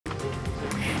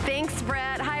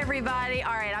everybody.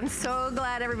 All right, I'm so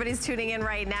glad everybody's tuning in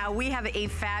right now. We have a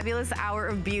fabulous hour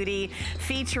of beauty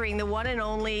featuring the one and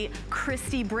only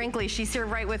Christie Brinkley. She's here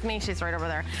right with me. She's right over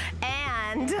there.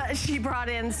 And she brought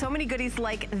in so many goodies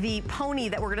like the pony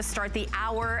that we're going to start the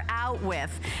hour out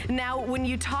with. Now, when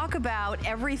you talk about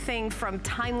everything from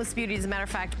timeless beauty, as a matter of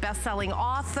fact, best-selling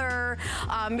author,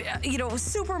 you know,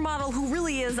 supermodel who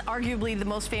really is arguably the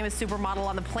most famous supermodel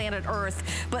on the planet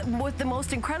Earth. But what the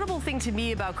most incredible thing to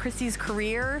me about Christie's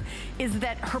career is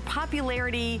that her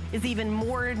popularity is even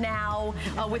more now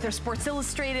with her Sports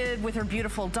Illustrated, with her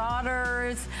beautiful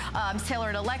daughters, Taylor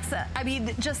and Alexa. I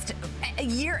mean, just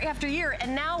year after year.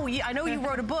 And now I know you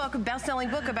wrote a book, a best-selling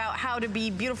book about how to be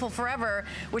beautiful forever,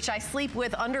 which I sleep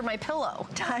with under my pillow.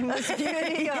 Timeless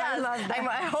beauty. Yes, I love that.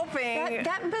 I'm hoping.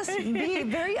 That must be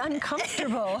very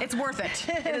uncomfortable. It's worth it.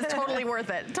 It is totally worth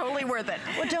it. Totally worth it.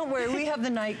 Well, don't worry. We have the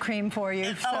night cream for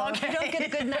you. So oh, okay. if you don't get a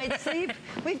good night's sleep,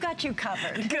 we've got you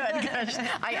covered. Good, good.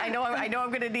 I know I'm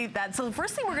going to need that. So the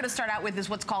first thing we're going to start out with is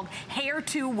what's called hair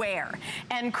to wear.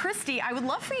 And Christie, I would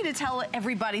love for you to tell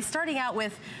everybody, starting out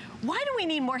with, why do we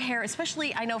need more hair?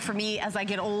 Especially, I know for me, as I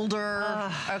get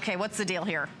older. Okay, what's the deal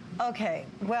here? Okay,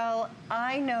 well,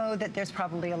 I know that there's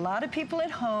probably a lot of people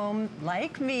at home,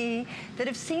 like me, that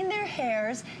have seen their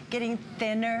hairs getting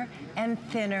thinner and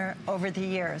thinner over the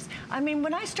years. I mean,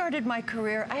 when I started my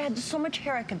career, I had so much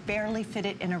hair I could barely fit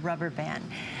it in a rubber band.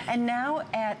 And now,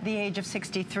 at the age of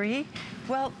 63,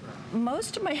 well,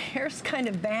 most of my hair's kind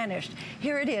of vanished.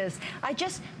 Here it is. I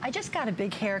just got a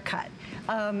big haircut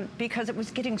because it was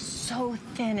getting so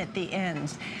thin at the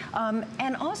ends.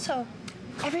 And also,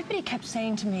 everybody kept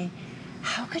saying to me,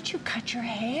 how could you cut your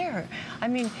hair? I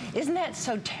mean, isn't that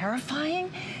so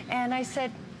terrifying? And I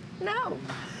said, no.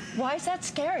 Why is that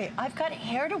scary? I've got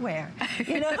hair to wear.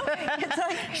 You know, it's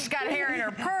like she's got hair in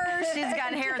her purse. She's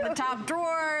got hair in the top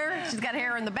drawer. She's got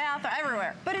hair in the bath,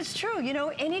 everywhere. But it's true. You know,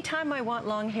 anytime I want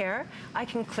long hair, I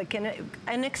can click in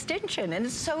an extension, and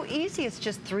it's so easy. It's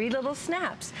just 3 little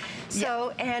snaps.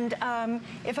 So, and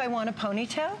if I want a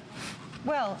ponytail,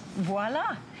 well,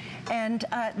 voila. And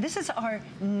this is our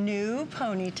new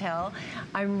ponytail.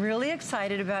 I'm really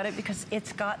excited about it because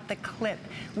it's got the clip,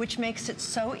 which makes it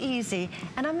so easy.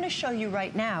 And I'm going to show you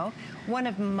right now one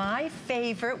of my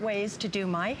favorite ways to do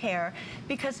my hair,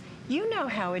 because you know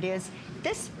how it is.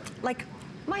 This, like,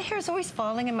 my hair is always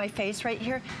falling in my face right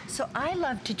here, so I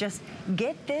love to just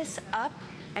get this up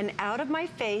and out of my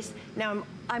face. Now,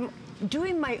 I'm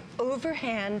doing my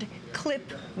overhand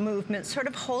clip movement, sort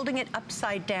of holding it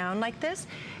upside down like this,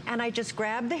 and I just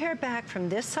grab the hair back from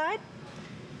this side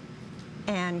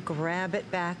and grab it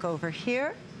back over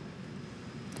here,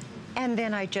 and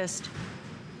then I just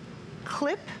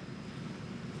clip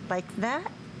like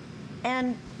that,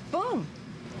 and boom,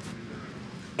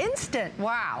 instant.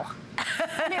 Wow.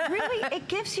 And it really, it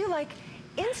gives you like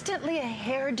instantly a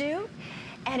hairdo,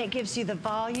 and it gives you the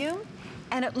volume,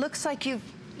 and it looks like you've,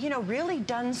 you know, really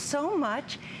done so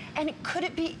much. And could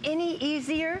it be any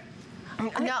easier?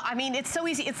 No, I mean, it's so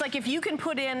easy. It's like if you can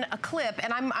put in a clip,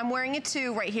 and I'm wearing it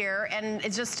too right here, and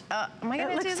it's just, am I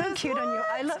going to do this? It looks so cute on you.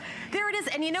 I love. There it is,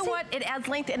 and you know what? It adds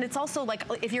length, and it's also like,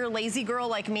 if you're a lazy girl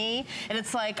like me, and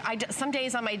it's like, some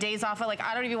days on my days off,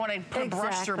 I don't even want to put a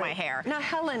brush through my hair. Now,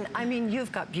 Helen, I mean,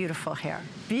 you've got beautiful hair.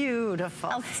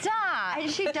 Beautiful. Oh, stop. And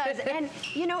she does, and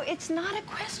you know, it's not a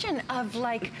question of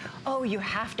like, oh, you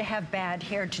have to have bad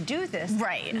hair to do this.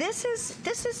 Right. This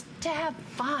is to have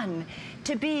fun,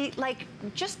 to be like,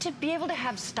 just to be able to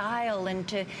have style and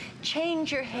to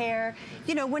change your hair,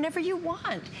 you know, whenever you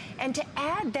want, and to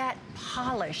add that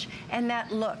polish and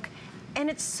that look. And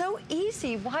it's so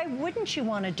easy. Why wouldn't you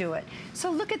want to do it? So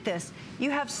look at this.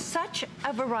 You have such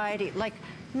a variety. Like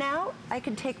now I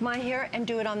can take my hair and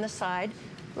do it on the side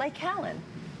like Helen.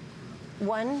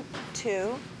 1,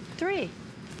 2, 3.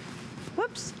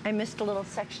 Whoops, I missed a little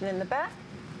section in the back,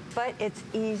 but it's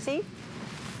easy.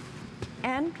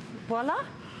 And voila.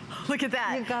 Look at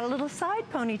that. You've got a little side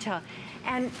ponytail.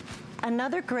 And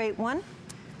another great one,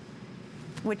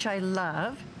 which I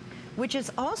love, which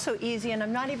is also easy, and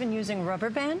I'm not even using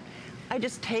rubber band. I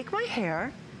just take my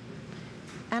hair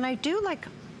and I do like,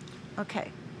 okay,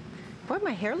 boy,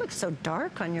 my hair looks so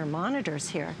dark on your monitors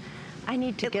here. I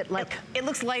need to get like, it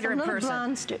looks lighter in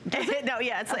person. No,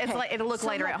 yeah, it's like it'll look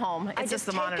lighter at home. It's just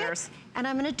the monitors. And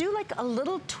I'm gonna do like a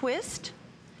little twist.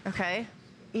 Okay.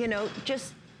 You know,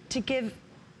 just to give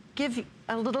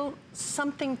a little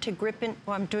something to grip in.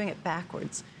 Well, I'm doing it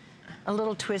backwards. A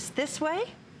little twist this way.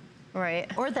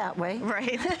 Right. Or that way.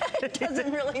 Right. It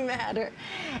doesn't really matter.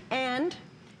 And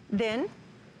then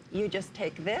you just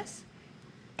take this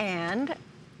and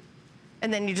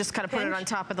then you just kind of put it on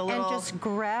top of the little... And just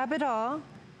grab it all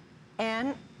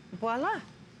and voila.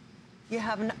 You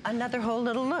have another whole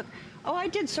little look. Oh, I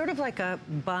did sort of like a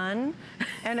bun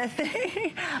and a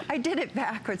thing. I did it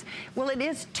backwards. Well, it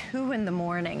is 2 in the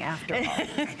morning after all.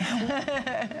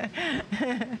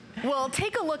 Well,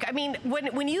 take a look. I mean,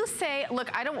 when you say,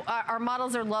 look, our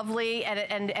models are lovely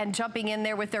and jumping in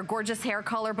there with their gorgeous hair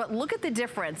color, but look at the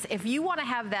difference. If you want to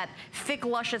have that thick,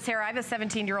 luscious hair, I have a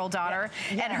 17-year-old daughter,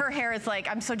 and her hair is like,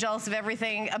 I'm so jealous of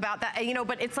everything about that, you know,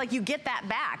 but it's like you get that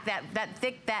back, that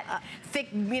thick,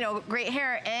 you know, great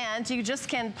hair, and you just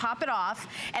can pop it off.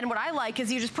 And what I like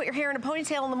is you just put your hair in a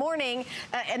ponytail in the morning,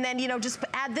 and then, you know, just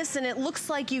add this, and it looks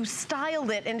like you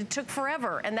styled it, and it took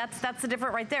forever, and that's the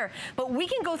difference right there. But we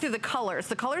can go through the colors.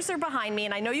 The colors are behind me,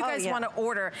 and I know you guys want to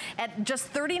order at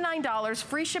just $39,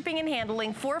 free shipping and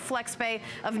handling, for a flex pay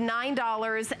of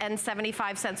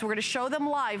 $9.75. We're going to show them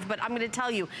live, but I'm going to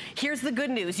tell you, here's the good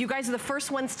news. You guys are the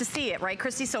first ones to see it, right,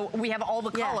 Christy? So we have all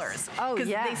the colors. Oh, because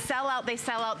they sell out, they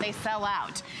sell out, they sell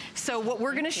out. So what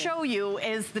we're going to show you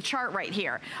is the chart right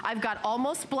here. I've got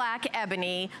almost black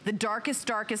ebony, the darkest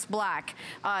black,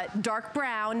 dark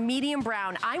brown, medium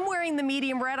brown. I'm wearing the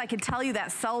medium red. I can tell you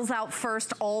that sells out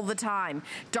first all the time.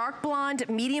 Dark blonde,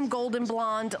 medium golden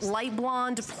blonde, light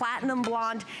blonde, platinum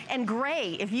blonde, and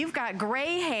gray. If you've got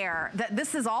gray hair,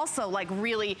 this is also like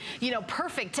really, you know,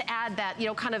 perfect to add that, you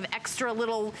know, kind of extra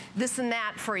little this and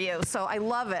that for you. So I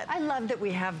love it. I love that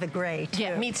we have the gray too.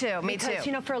 Yeah, me too, me too. Because,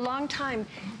 you know, for a long time,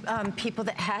 people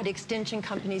that had extension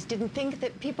companies didn't think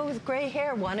that people with gray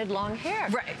hair wanted long hair.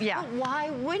 Right, yeah. But why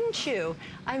wouldn't you?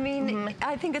 I mean,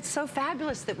 I think it's so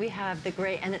fabulous that we have the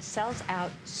gray, and it sells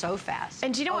out so fast.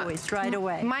 And do you know always what? right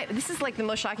away. This is like the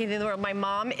most shocking thing in the world. My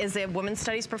mom is a women's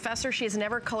studies professor. She has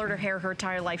never colored her hair her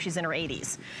entire life. She's in her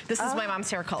 80s. This is my mom's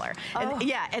hair color. And,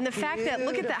 yeah, and the fact that,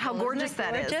 look at that, how gorgeous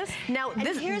that is. Now, and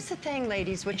here's the thing,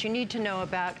 ladies, what you need to know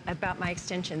about my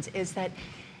extensions is that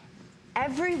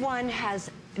everyone has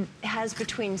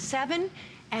between 7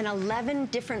 and 11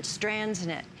 different strands in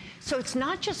it. So it's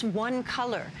not just one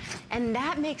color. And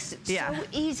that makes it so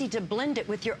easy to blend it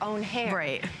with your own hair.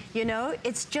 Right. You know,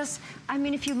 it's just, I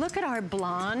mean, if you look at our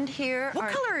blonde here.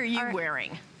 What color are you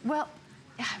wearing? Well,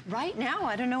 right now,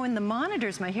 I don't know, in the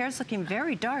monitors, my hair's looking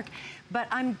very dark, but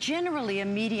I'm generally a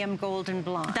medium golden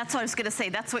blonde. That's what I was gonna say.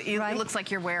 That's what it looks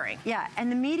like you're wearing. Yeah,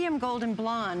 and the medium golden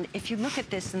blonde, if you look at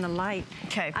this in the light,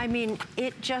 I mean,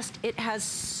 it has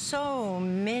so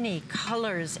many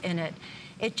colors in it.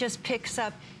 It just picks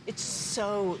up, it's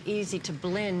so easy to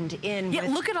blend in. Yeah,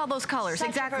 look at all those colors,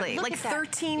 exactly. Like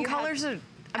 13 colors.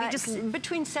 I mean, just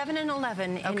between 7 and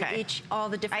 11 in all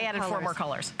the different colors. I added 4 more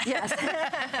colors. Yes.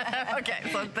 Okay,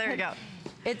 so there you go.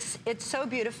 It's so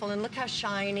beautiful, and look how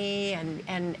shiny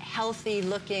and healthy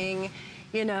looking,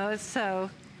 you know,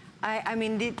 so I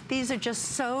mean, these are just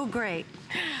so great.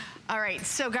 All right,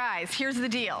 so guys, here's the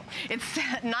deal. It's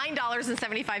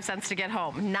 $9.75 to get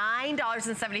home.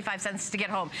 $9.75 to get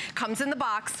home. Comes in the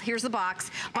box. Here's the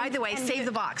box. By the way, save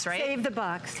the box, right? Save the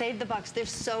box. Save the box. They're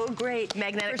so great.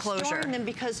 Magnetic closure. Storing them,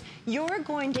 because you're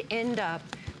going to end up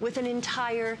with an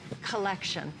entire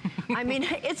collection. I mean,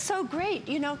 it's so great.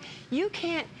 You know, you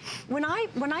can't. When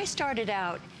I started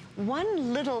out,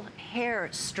 one little hair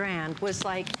strand was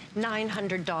like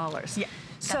 $900. Yeah.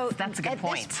 So that's a good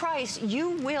point. At this price,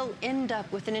 you will end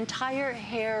up with an entire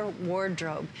hair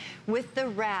wardrobe with the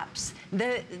wraps,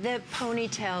 the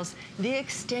ponytails, the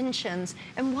extensions,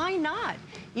 and why not?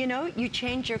 You know, you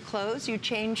change your clothes, you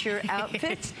change your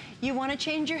outfits, you want to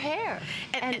change your hair.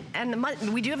 And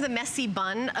we do have the messy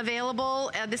bun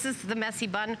available. This is the messy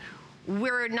bun.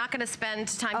 We're not going to spend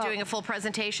time doing a full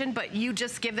presentation, but you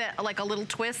just give it like a little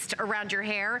twist around your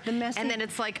hair, and then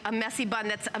it's like a messy bun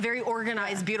that's a very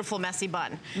organized, beautiful messy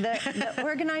bun.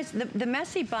 The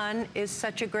messy bun is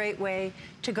such a great way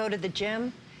to go to the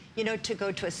gym, you know, to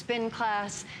go to a spin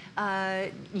class,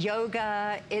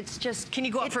 yoga. It's just. Can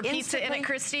you go out for pizza in it,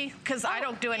 Christy? Because I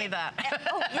don't do any of that.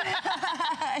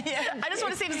 I just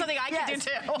want to see if it's something I can do too.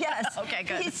 Yes. Okay,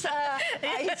 good. Pizza,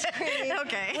 ice cream.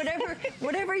 Okay.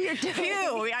 Whatever you're doing.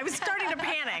 Phew, I was starting to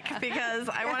panic because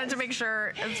I wanted to make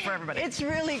sure it's for everybody. It's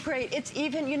really great. It's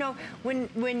even, you know,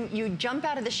 when you jump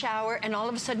out of the shower and all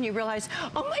of a sudden you realize,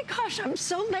 oh my gosh, I'm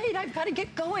so late. I've got to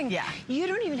get going. Yeah. You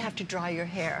don't even have to dry your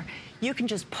hair. You can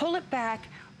just pull it back,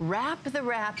 wrap the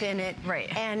wrap in it,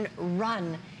 and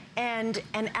run. And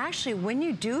actually, when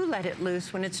you do let it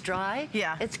loose, when it's dry,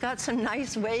 yeah, it's got some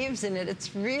nice waves in it.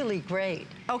 It's really great.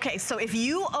 Okay, so if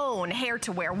you own hair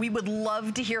to wear, we would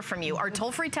love to hear from you. Our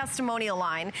toll-free testimonial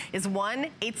line is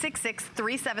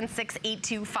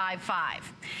 1-866-376-8255.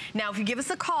 Now, if you give us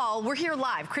a call, we're here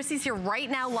live. Christie's here right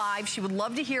now live. She would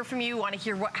love to hear from you, want to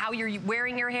hear how you're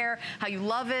wearing your hair, how you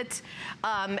love it,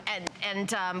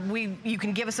 you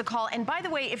can give us a call. And by the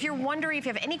way, if you're wondering, if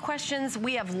you have any questions,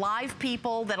 we have live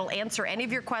people that'll answer any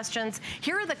of your questions.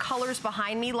 Here are the colors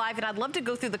behind me live, and I'd love to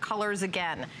go through the colors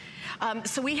again.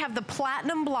 So we have the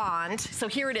platinum blonde. So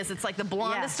here it is. It's like the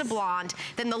blondest of blonde,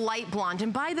 then the light blonde.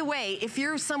 And by the way, if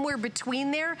you're somewhere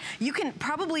between there, you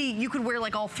could wear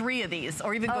like all three of these,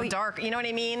 or even go dark. You know what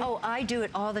I mean? Oh, I do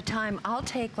it all the time. I'll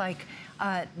take like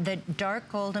the dark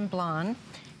golden blonde,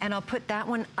 and I'll put that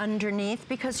one underneath,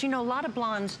 because, you know, a lot of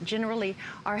blondes, generally,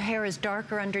 our hair is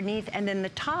darker underneath, and then the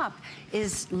top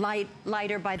is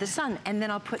lighter by the sun. And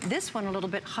then I'll put this one a little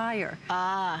bit higher.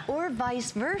 Or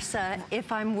vice versa,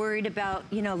 if I'm worried about,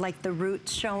 you know, like the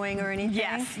roots showing or anything.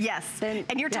 Yes, yes. Then,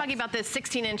 and you're talking about the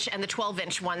 16-inch and the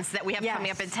 12-inch ones that we have coming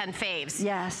up in 10 faves.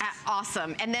 Yes.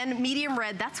 Awesome. And then medium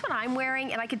red, that's what I'm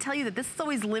wearing, and I can tell you that this is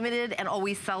always limited and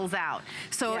always sells out.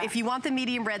 So if you want the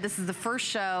medium red, this is the first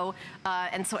show,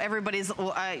 and so everybody's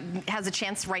has a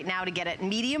chance right now to get it.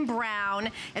 Medium brown,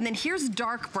 and then here's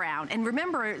dark brown. And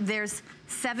remember, there's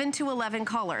 7 to 11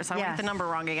 colors. I don't get the number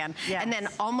wrong again. And then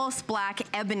almost black,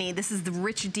 ebony. This is the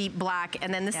rich, deep black,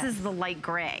 and then this is the light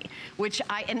gray, which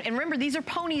and remember, these are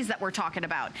ponies that we're talking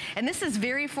about. And this is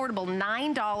very affordable,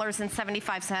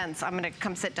 $9.75. I'm gonna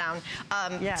come sit down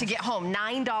to get home,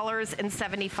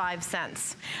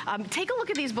 $9.75. Take a look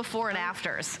at these before and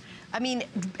afters. I mean,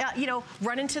 you know,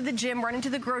 run into the gym, run into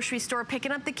the grocery store,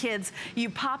 picking up the kids, you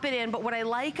pop it in. But what I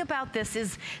like about this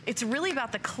is it's really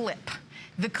about the clip.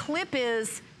 The clip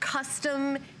is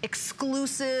custom,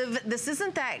 exclusive. This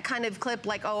isn't that kind of clip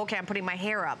like, oh, okay, I'm putting my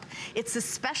hair up. It's a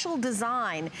special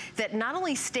design that not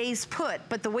only stays put,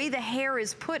 but the way the hair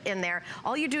is put in there,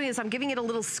 all you're doing is I'm giving it a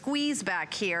little squeeze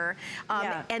back here,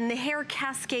 and the hair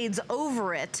cascades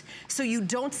over it, so you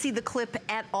don't see the clip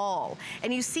at all.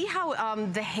 And you see how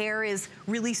the hair is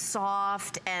really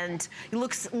soft and it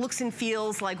looks and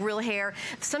feels like real hair.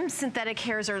 Some synthetic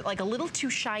hairs are like a little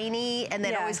too shiny, and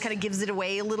that always kind of gives it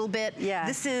away a little bit.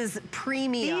 This is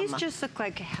premium. These just look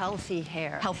like healthy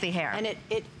hair. Healthy hair. And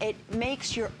it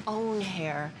makes your own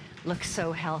hair look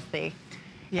so healthy.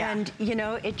 And, you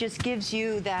know, it just gives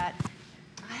you that,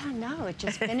 I don't know, it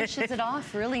just finishes it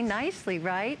off really nicely,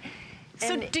 right?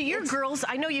 So do your girls,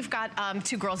 I know you've got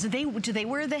 2 girls, do they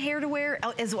wear the hair to wear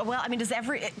as well? I mean, does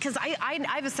because I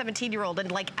have a 17-year-old,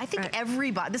 and like, I think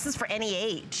everybody, this is for any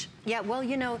age. Yeah, well,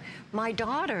 you know, my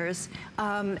daughters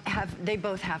they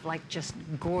both have like just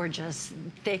gorgeous,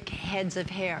 thick heads of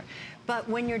hair. But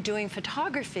when you're doing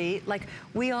photography, like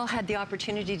we all had the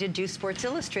opportunity to do Sports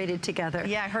Illustrated together.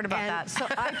 Yeah, I heard about that. So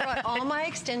I brought all my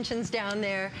extensions down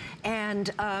there, and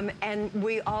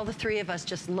we, all the 3 of us,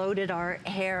 just loaded our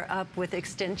hair up with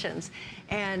extensions,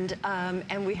 and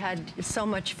we had so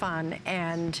much fun.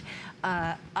 And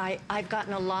I've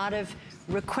gotten a lot of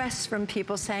requests from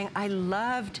people saying, I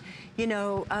loved, you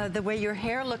know, the way your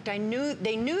hair looked. They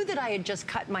knew that I had just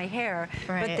cut my hair,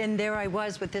 but then there I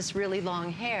was with this really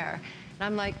long hair. And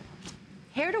I'm like,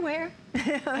 hair to wear.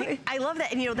 I love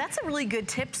that, and you know, that's a really good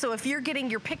tip. So if you're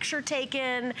getting your picture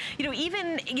taken, you know,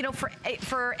 even, you know,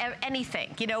 for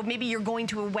anything, you know, maybe you're going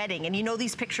to a wedding and you know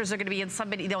these pictures are going to be in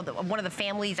somebody, you know, one of the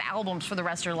family's albums for the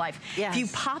rest of their life. If you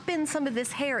pop in some of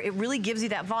this hair, it really gives you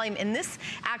that volume. And this,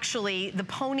 actually, the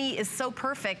pony is so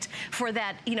perfect for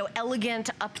that, you know, elegant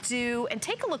updo. And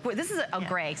take a look, this is a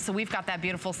gray, so we've got that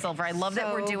beautiful silver. I love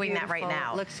that we're doing that right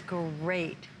now. It looks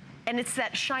great. And it's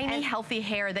that shiny, healthy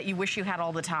hair that you wish you had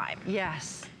all the time.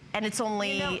 Yes. And it's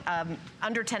only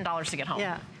under $10 to get home.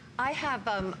 Yeah. I have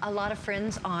a lot of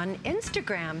friends on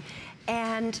Instagram,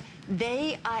 and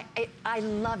I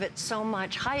love it so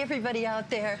much. Hi, everybody out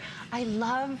there. I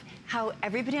love how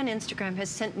everybody on Instagram has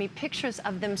sent me pictures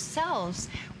of themselves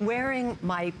wearing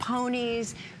my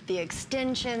ponies, the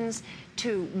extensions,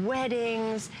 to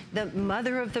weddings. The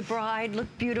mother of the bride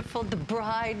looked beautiful. The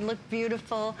bride looked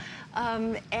beautiful.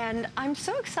 And I'm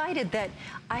so excited that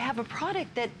I have a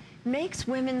product that makes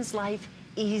women's life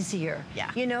easier.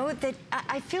 You know, that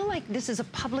I feel like this is a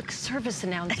public service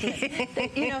announcement.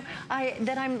 That, you know,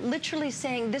 that I'm literally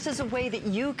saying this is a way that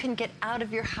you can get out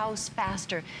of your house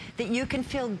faster, that you can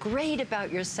feel great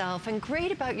about yourself and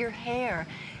great about your hair,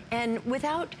 and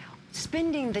without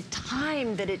spending the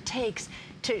time that it takes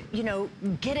to, you know,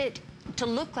 get it to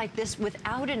look like this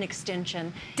without an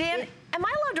extension. Dan, am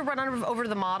I allowed to run over to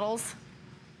the models?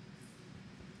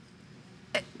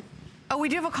 Oh, we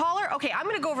do have a caller? Okay, I'm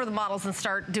gonna go over the models and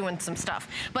start doing some stuff.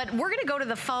 But we're gonna go to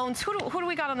the phones. Who do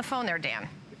we got on the phone there, Dan?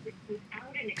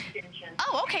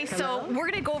 Oh, okay, so we're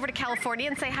gonna go over to California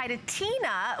and say hi to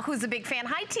Tina, who's a big fan.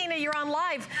 Hi, Tina, you're on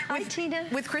live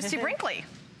with Christie Brinkley.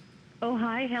 Oh,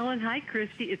 hi, Helen. Hi,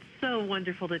 Christy. It's so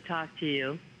wonderful to talk to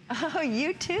you. Oh,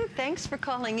 you too. Thanks for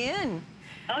calling in.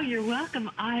 Oh, you're welcome.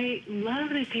 I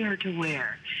love this hair to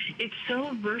wear. It's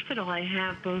so versatile. I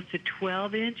have both the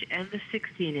 12-inch and the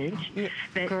 16-inch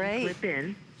that you clip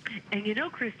in. And you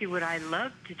know, Christy, what I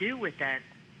love to do with that,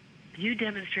 you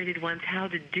demonstrated once how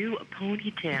to do a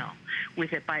ponytail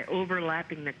with it by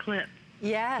overlapping the clip.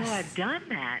 Yes. So I've done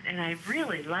that, and I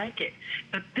really like it.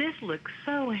 But this looks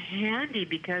so handy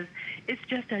because it's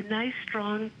just a nice,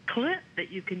 strong clip that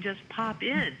you can just pop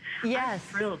in. Yes. I'm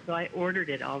thrilled, so I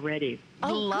ordered it already.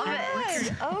 Oh, love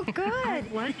it. Oh, good.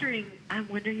 I'm wondering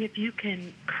if you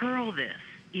can curl this,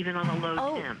 even on a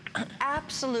low temp.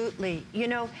 Absolutely. You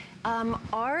know,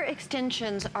 our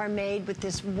extensions are made with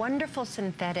this wonderful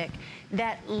synthetic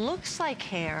that looks like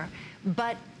hair,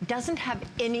 but doesn't have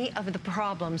any of the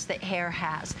problems that hair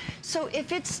has. So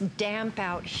if it's damp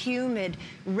out, humid,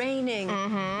 raining,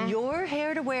 your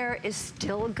hair to wear is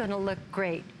still gonna look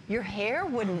great. Your hair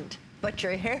wouldn't, but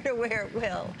your hair to wear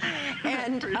will.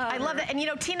 And I love that. And you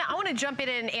know, Tina, I want to jump in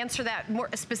and answer that more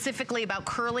specifically about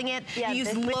curling it. Yeah, you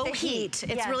use low heat.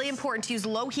 It's really important to use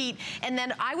low heat. And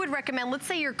then I would recommend, let's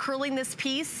say you're curling this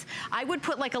piece, I would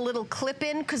put like a little clip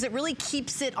in because it really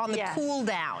keeps it on the cool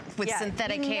down with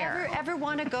synthetic hair. You never ever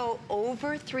want to go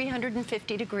over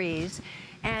 350 degrees,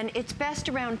 and it's best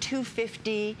around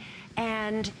 250.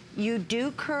 And you do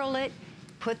curl it,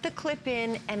 put the clip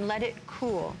in, and let it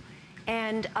cool.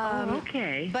 And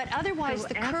okay. But otherwise, so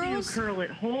the after curls. you curl it,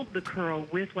 hold the curl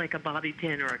with like a bobby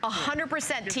pin or a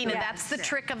 100%, Tina. That's the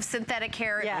trick of synthetic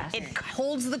hair. Yes. It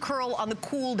holds the curl on the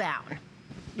cool down.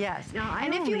 Yes. Now,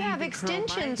 and if you have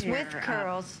extensions with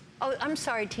curls. Oh, I'm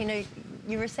sorry, Tina.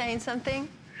 You were saying something?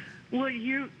 Well,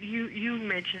 you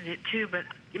mentioned it too, but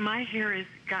my hair has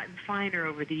gotten finer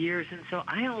over the years, and so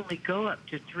I only go up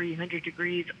to 300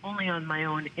 degrees only on my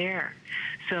own hair.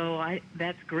 So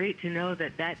that's great to know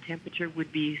that that temperature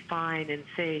would be fine and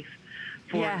safe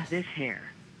for this hair.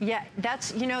 Yeah,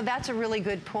 that's a really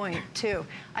good point too.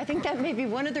 I think that may be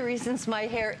one of the reasons my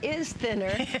hair is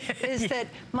thinner, is that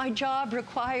my job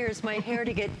requires my hair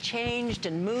to get changed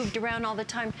and moved around all the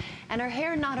time. And our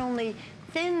hair not only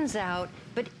thins out,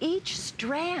 but each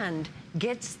strand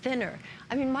gets thinner.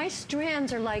 I mean, my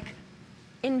strands are like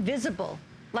invisible.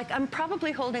 Like, I'm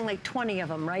probably holding like 20 of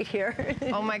them right here.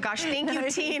 Oh my gosh, thank you,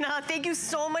 Tina. Thank you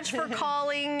so much for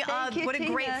calling. Thank you, what a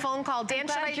Tina. great phone call. Dan,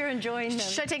 you're enjoying them.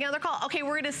 Should I take another call? Okay,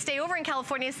 we're gonna stay over in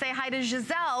California and say hi to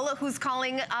Giselle, who's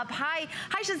calling up. Hi,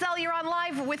 Giselle, you're on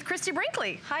live with Christie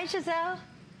Brinkley. Hi, Giselle.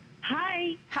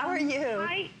 Hi. How are you?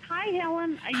 Hi,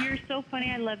 Helen. You're so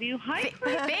funny. I love you. Hi,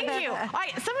 Chris. Thank you. All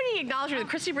right, somebody acknowledge me with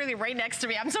Christie Brinkley right next to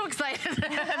me. I'm so excited.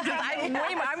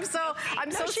 I'm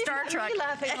so Star Trek. She's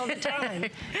laughing all the time.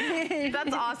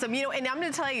 That's awesome. You know, and I'm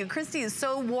going to tell you, Christie is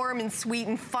so warm and sweet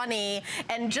and funny,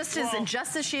 and just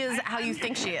as she is how you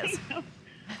think she is.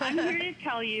 I'm here to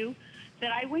tell you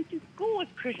that I went to school with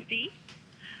Christie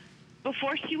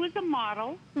before she was a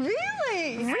model.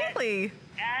 Really? Really?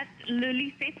 At le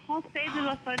Lycée Français de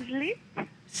Los Angeles.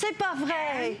 C'est pas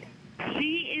vrai. And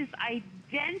she is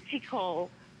identical.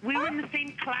 We were in the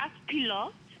same class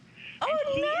pilote.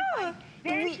 Oh, no.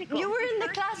 You were in the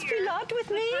class pilote with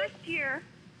me? The first year.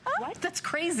 What? That's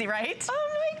crazy, right?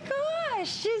 Oh, my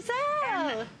gosh,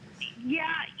 Giselle. Yeah,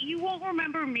 you won't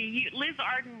remember me. Liz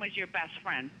Arden was your best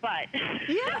friend, but...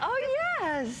 Yeah, oh,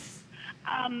 yes.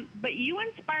 But you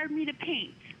inspired me to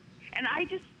paint.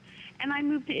 And I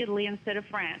moved to Italy instead of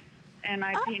France. And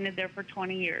I painted there for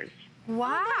 20 years.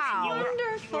 Wow.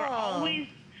 Wonderful. You were always,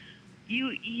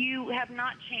 you have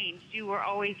not changed. You were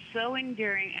always so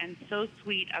endearing and so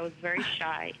sweet. I was very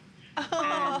shy.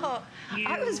 Oh,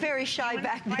 I was very shy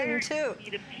back then, too.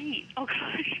 Me to paint. Oh,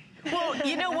 gosh. Well,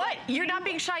 you know what? You're not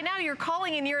being shy now. You're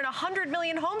calling, and you're in 100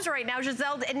 million homes right now,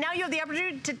 Giselle. And now you have the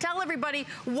opportunity to tell everybody,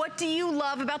 what do you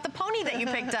love about the pony that you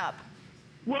picked up?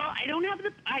 Well, I don't have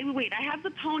I have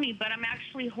the pony, but I'm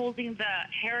actually holding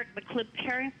the clipped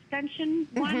hair extension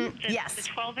one, the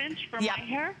 12-inch for my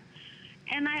hair.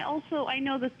 And I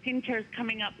know the skincare is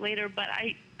coming up later, but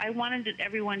I wanted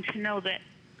everyone to know that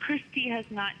Christie has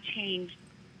not changed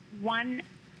one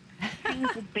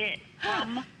single bit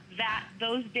from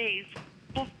those days.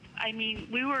 I mean,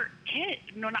 we were kids.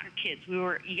 No, not kids. We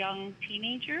were young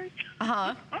teenagers.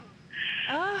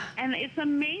 And it's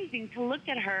amazing to look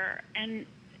at her and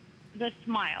the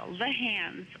smile, the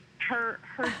hands, her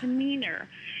demeanor.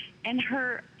 and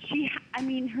her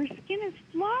skin is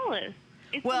flawless.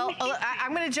 Well,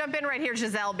 I'm going to jump in right here,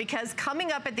 Giselle, because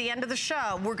coming up at the end of the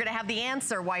show, we're going to have the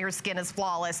answer why her skin is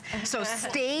flawless. So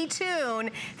stay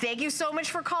tuned. Thank you so much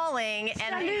for calling.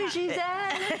 Salut,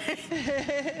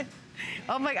 Giselle.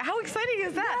 Oh my God, how exciting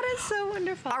is that? That is so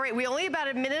wonderful. All right, we only about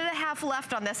a minute and a half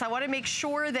left on this. I want to make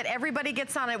sure that everybody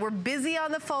gets on it. We're busy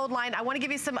on the phone line. I want to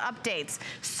give you some updates.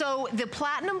 So the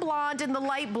platinum blonde and the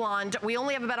light blonde, we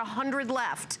only have about 100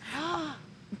 left.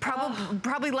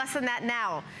 Probably less than that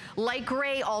now. Light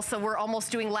gray also, we're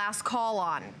almost doing last call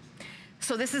on.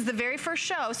 So this is the very first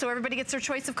show, so everybody gets their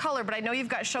choice of color, but I know you've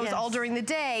got shows all during the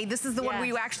day. This is the one where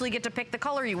you actually get to pick the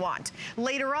color you want.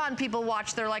 Later on, people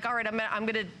watch, they're like, all right, I'm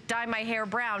gonna dye my hair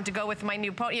brown to go with my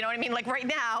new pony. You know what I mean? Like right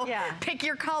now, pick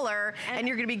your color and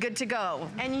you're gonna be good to go.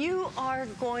 And you are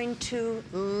going to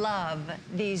love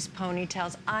these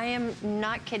ponytails. I am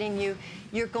not kidding you.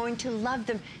 You're going to love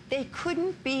them. They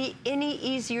couldn't be any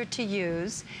easier to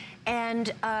use.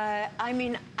 And I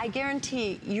mean, I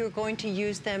guarantee you're going to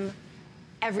use them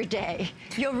every day.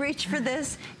 You'll reach for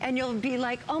this and you'll be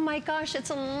like, oh my gosh,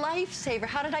 it's a lifesaver.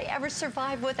 How did I ever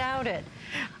survive without it?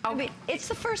 I mean, it's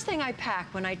the first thing I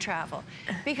pack when I travel.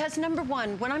 Because number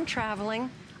one, when I'm traveling,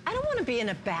 I don't want to be in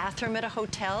a bathroom at a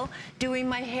hotel doing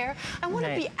my hair. I want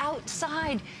to be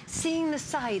outside, seeing the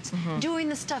sights, doing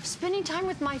the stuff, spending time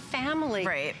with my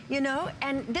family, you know?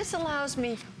 And this allows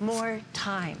me more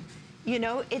time. You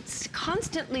know, it's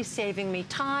constantly saving me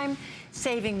time,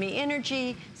 saving me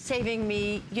energy, saving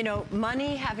me, you know,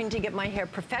 money, having to get my hair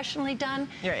professionally done.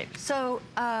 So,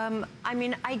 I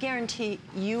mean, I guarantee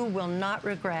you will not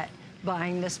regret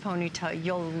buying this ponytail.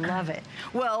 You'll love it.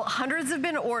 Well, hundreds have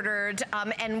been ordered,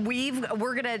 and we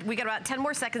got about 10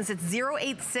 more seconds. It's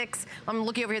 086. I'm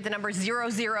looking over here at the number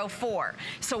 004.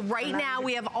 So right now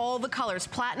we have all the colors: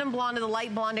 platinum blonde and the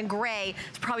light blonde and gray.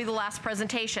 It's probably the last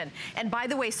presentation. And by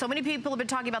the way, so many people have been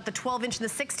talking about the 12-inch and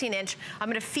the 16-inch. I'm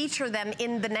going to feature them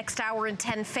in the next hour in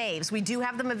 10 faves. We do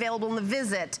have them available in the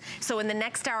visit. So in the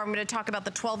next hour, I'm going to talk about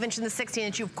the 12-inch and the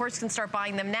 16-inch. You of course can start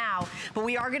buying them now, but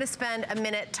we are going to spend a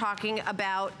minute talking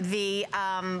about the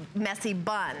messy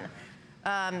bun.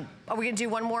 Are we gonna do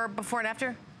one more before and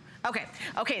after?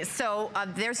 Okay, so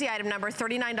there's the item number,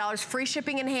 $39, free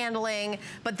shipping and handling,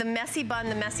 but the messy bun,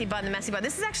 the messy bun, the messy bun.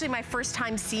 This is actually my first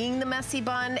time seeing the messy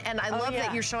bun, and I love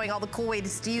that you're showing all the cool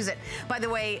ways to use it. By the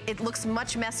way, it looks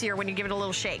much messier when you give it a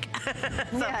little shake.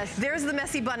 So there's the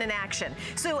messy bun in action.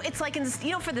 So it's like,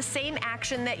 you know, for the same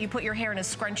action that you put your hair in a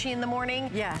scrunchie in the morning,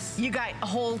 you got a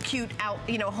whole cute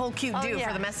do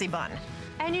for the messy bun.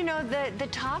 And you know, the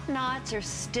top knots are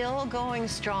still going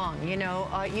strong. You know,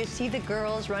 you see the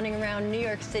girls running around New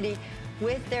York City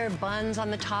with their buns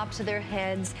on the tops of their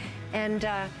heads. And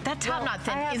that top knot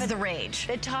thing is the rage.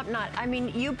 The top knot. I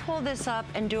mean, you pull this up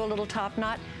and do a little top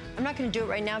knot. I'm not going to do it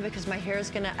right now because my hair is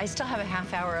going to, I still have a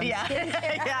half hour of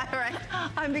skincare.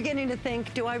 I'm beginning to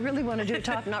think, do I really want to do a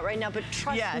top knot right now? But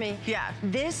trust me,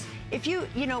 this, if you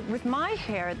know, with my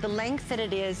hair, the length that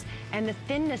it is and the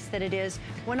thinness that it is,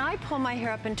 when I pull my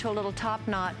hair up into a little top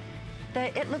knot,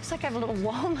 it looks like I have a little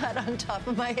walnut on top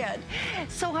of my head.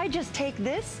 So I just take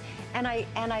this and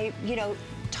I you know,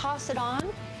 toss it on,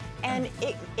 and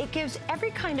it gives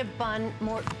every kind of bun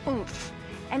more oomph.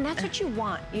 And that's what you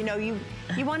want. You know, you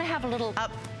want to have a little...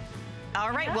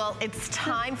 All right, well, it's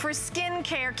time for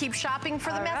skincare. Keep shopping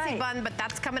for the messy bun, but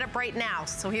that's coming up right now.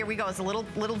 So here we go. It's a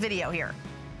little video here.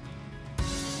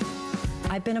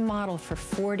 I've been a model for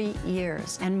 40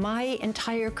 years, and my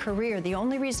entire career, the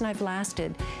only reason I've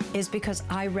lasted is because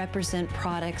I represent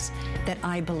products that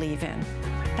I believe in.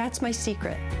 That's my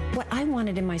secret. What I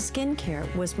wanted in my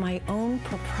skincare was my own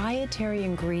proprietary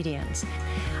ingredients.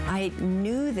 I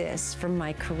knew this from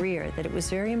my career, that it was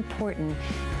very important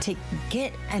to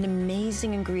get an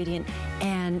amazing ingredient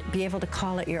and be able to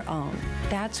call it your own.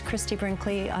 That's Christie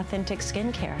Brinkley Authentic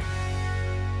Skincare.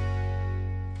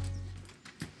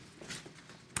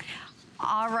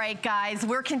 All right, guys,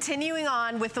 we're continuing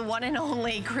on with the one and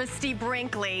only Christie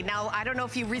Brinkley. Now, I don't know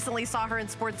if you recently saw her in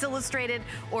Sports Illustrated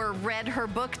or read her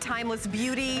book, Timeless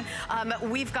Beauty.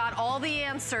 We've got all the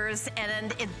answers,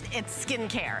 and it's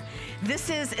skincare. This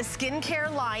is a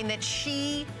skincare line that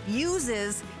she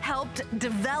uses, helped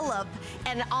develop,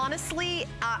 and honestly,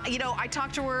 you know, I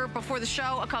talked to her before the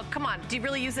show. Come on, do you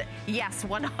really use it? Yes,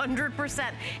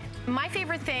 100%. my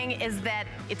favorite thing is that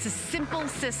it's a simple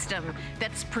system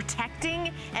that's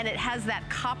protecting, and it has that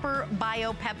copper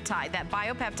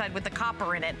biopeptide, with the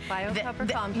copper in it. Biocopper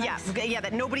complex. Yeah,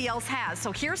 that nobody else has.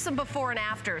 So here's some before and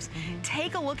afters.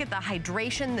 Take a look at the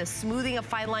hydration, the smoothing of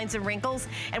fine lines and wrinkles.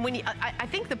 And when you, I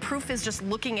think the proof is just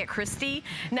looking at Christie.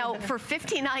 Now, for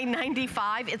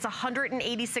 $59.95, it's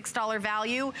 $186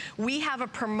 value. We have a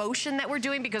promotion that we're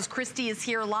doing because Christie is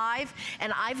here live,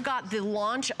 and I've got the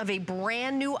launch of a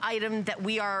brand new item that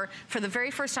we are, for the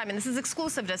very first time, and this is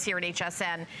exclusive to us here at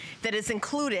HSN, that is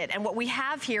included. And what we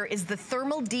have here is the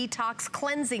Thermal Detox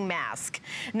Cleansing Mask.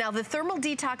 Now, the Thermal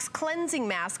Detox Cleansing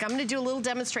Mask, I'm gonna do a little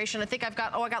demonstration. I think I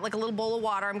got like a little bowl of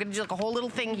water. I'm gonna do like a whole little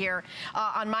thing here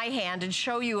on my hand and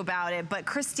show you about it. But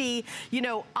Christie, you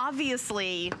know,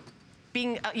 obviously,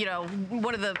 being, you know,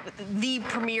 one of the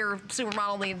premier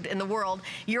supermodel in the world,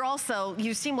 you're also,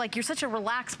 you seem like you're such a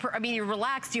relaxed, I mean, you're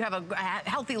relaxed, you have a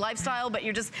healthy lifestyle, but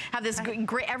you just have this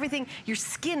great, everything. Your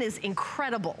skin is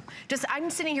incredible. Just, I'm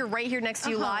sitting here right here next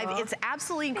to you live. It's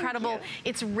absolutely incredible.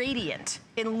 It's radiant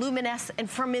and luminescent and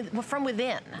from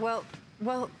within. Well,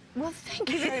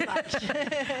 thank you very much.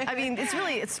 I mean,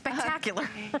 it's spectacular.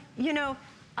 You know,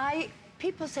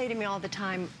 people say to me all the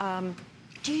time,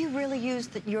 do you really use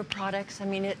your products? I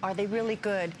mean, are they really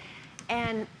good?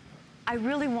 And I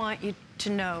really want you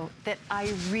to know that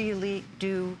I really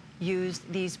do use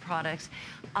these products.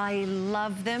 I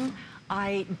love them.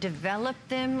 I developed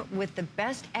them with the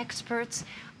best experts.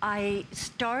 I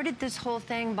started this whole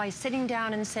thing by sitting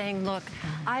down and saying, look,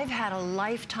 I've had a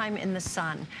lifetime in the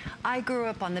sun. I grew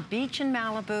up on the beach in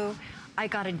Malibu. I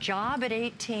got a job at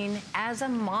 18 as a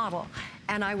model,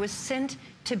 and I was sent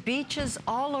to beaches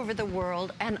all over the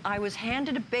world, and I was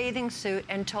handed a bathing suit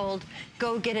and told,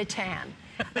 go get a tan.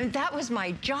 And that was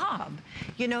my job,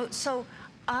 you know? So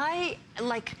I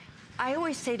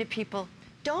always say to people,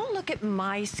 don't look at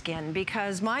my skin,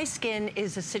 because my skin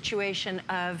is a situation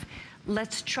of,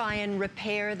 let's try and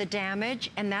repair the damage,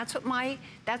 and that's what my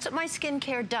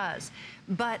skincare does.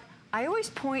 But I always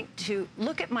point to,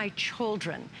 look at my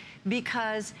children,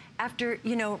 because after,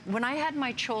 you know, when I had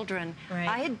my children,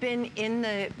 I had been in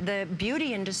the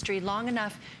beauty industry long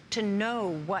enough to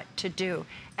know what to do.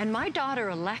 And my daughter,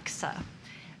 Alexa,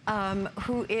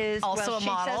 who is also a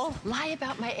model. Says, lie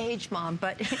about my age, Mom,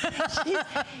 but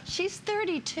she's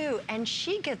 32, and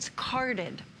she gets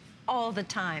carded all the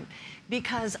time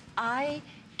because I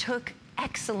took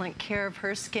excellent care of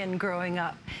her skin growing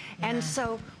up. And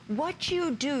so what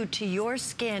you do to your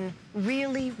skin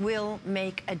really will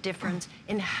make a difference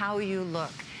in how you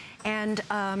look. And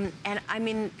I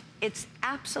mean, it's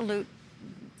absolute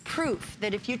proof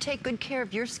that if you take good care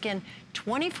of your skin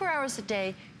 24 hours a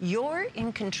day, you're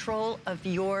in control of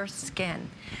your skin.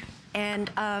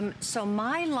 And so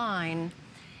my line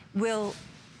will,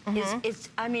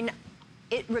 I mean,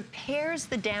 it repairs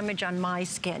the damage on my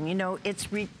skin. You know, it's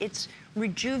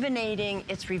rejuvenating,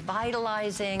 it's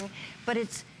revitalizing, but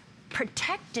it's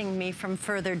protecting me from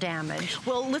further damage.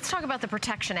 Well, let's talk about the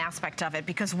protection aspect of it,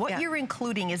 because what you're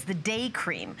including is the day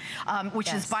cream,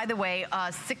 which is, by the way,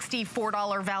 a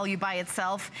 $64 value by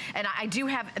itself. And I do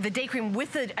have the day cream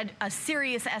with a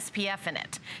serious SPF in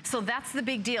it. So that's the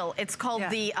big deal. It's called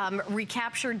the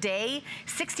Recapture Day,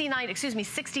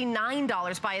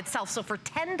 $69 by itself. So for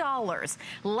 $10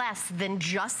 less than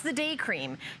just the day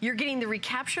cream, you're getting the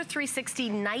Recapture 360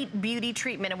 Night Beauty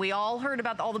Treatment. And we all heard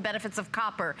about all the benefits of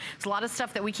copper. It's a lot of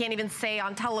stuff that we can't even say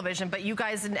on television, but you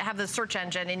guys have the search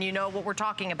engine and you know what we're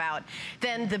talking about.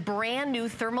 Then the brand new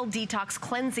Thermal Detox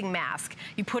Cleansing Mask.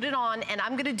 You put it on, and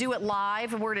I'm gonna do it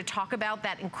live, and we're gonna talk about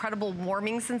that incredible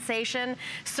warming sensation.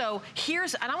 So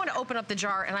here's, and I wanna open up the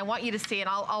jar, and I want you to see, and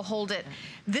I'll hold it.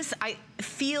 This,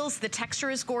 feels, the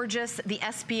texture is gorgeous, the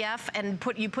SPF, and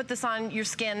you put this on your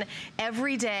skin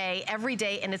every day,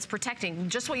 and it's protecting.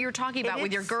 Just what you were talking about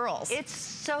with your girls. It's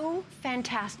so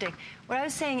fantastic. What I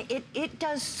was saying, it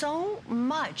does so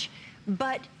much,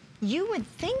 but you would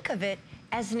think of it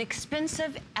as an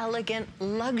expensive, elegant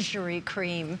luxury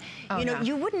cream. You know,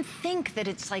 you wouldn't think that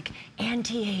it's like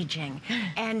anti-aging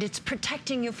and it's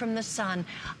protecting you from the sun.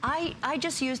 I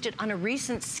just used it on a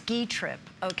recent ski trip,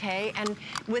 okay? And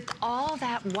with all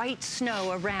that white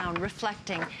snow around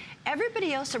reflecting,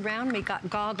 everybody else around me got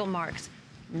goggle marks.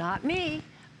 Not me.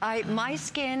 My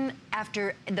skin,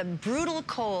 after the brutal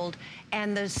cold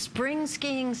and the spring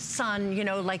skiing sun, you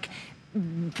know, like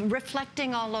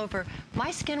reflecting all over,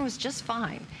 my skin was just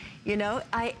fine, you know.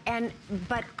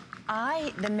 But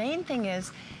the main thing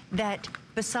is that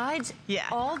besides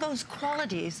all those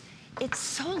qualities, it's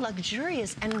so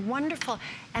luxurious and wonderful.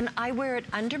 And I wear it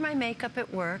under my makeup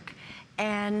at work,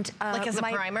 And like as a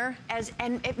primer?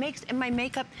 And it makes my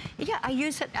makeup, yeah, I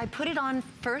use it, I put it on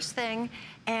first thing,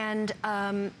 and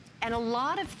a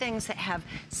lot of things that have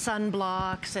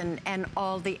sunblocks and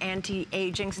all the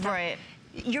anti-aging stuff. Right.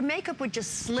 Your makeup would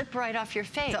just slip right off your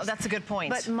face. So that's a good point.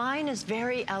 But mine is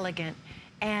very elegant,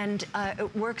 and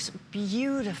it works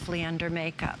beautifully under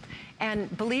makeup.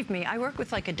 And believe me, I work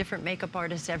with like a different makeup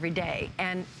artist every day,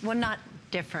 and well, not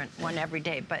different one every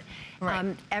day, but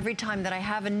every time that I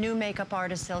have a new makeup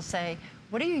artist, they'll say,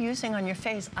 what are you using on your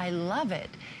face? I love it.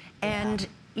 And,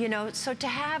 you know, so to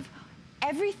have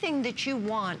everything that you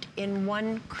want in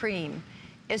one cream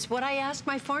is what I asked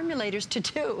my formulators to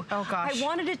do. Oh, gosh. I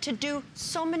wanted it to do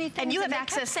so many things. And you have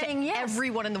access to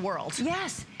everyone in the world.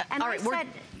 Yes. And all right,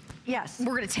 yes.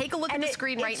 We're going to take a look at the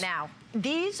screen right now.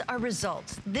 These are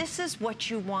results. This is what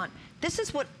you want. This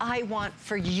is what I want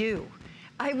for you.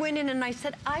 I went in and I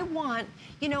said, I want,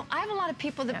 you know, I have a lot of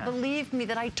people that believe me,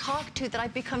 that I talk to, that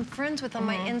I've become friends with on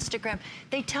my Instagram.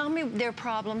 They tell me their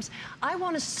problems. I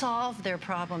want to solve their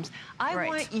problems. I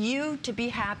want you to be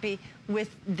happy with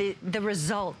the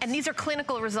results. And these are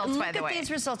clinical results, by the way. Look at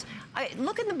these results.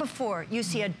 Look at the before. You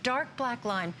see a dark black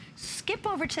line. Skip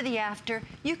over to the after.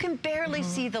 You can barely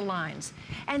see the lines.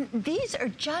 And these are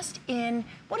just in,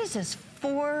 what is this,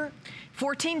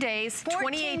 14 days,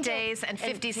 28 days, and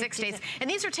 56 days. And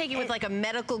these are taken with like a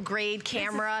medical grade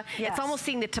camera. It's almost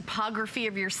seeing the topography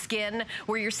of your skin,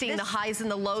 where you're seeing the highs and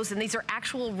the lows, and these are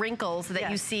actual wrinkles that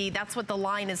you see. That's what the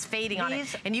line is fading on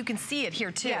it. And you can see it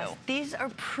here too. Yes, these are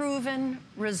proven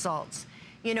results,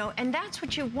 you know, and that's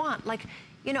what you want. Like,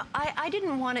 you know, I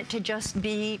didn't want it to just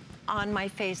be on my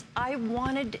face. I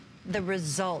wanted the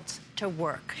results to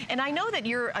work. And I know that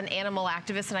you're an animal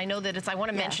activist, and I know that I want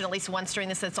to mention at least once during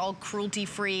this that it's all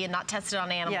cruelty-free and not tested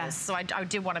on animals. So I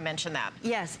did want to mention that.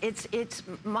 Yes,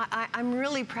 I'm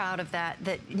really proud of that,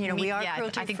 you know, we are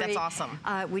cruelty-free. I think that's awesome.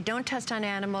 We don't test on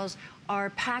animals. Our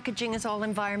packaging is all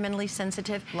environmentally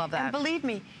sensitive. Love that. And believe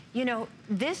me, you know,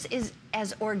 this is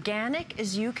as organic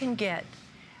as you can get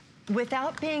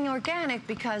without being organic,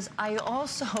 because I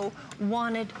also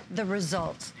wanted the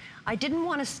results. I didn't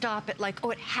want to stop it like,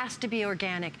 oh, it has to be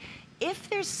organic. If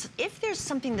there's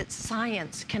something that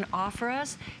science can offer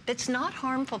us that's not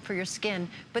harmful for your skin,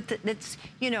 but that's,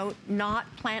 you know, not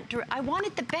plant-derived, I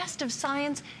wanted the best of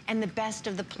science and the best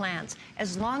of the plants.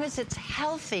 As long as it's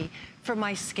healthy for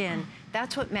my skin,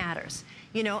 that's what matters.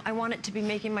 You know, I want it to be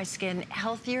making my skin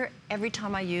healthier every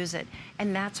time I use it,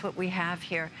 and that's what we have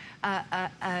here.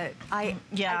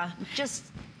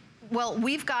 Well,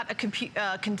 we've got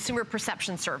a consumer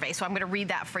perception survey, so I'm going to read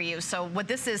that for you. So what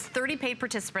this is, 30 paid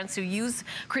participants who use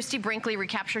Christie Brinkley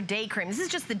Recapture Day Cream. This is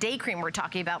just the day cream we're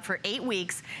talking about for 8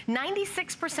 weeks.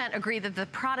 96% agree that the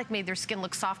product made their skin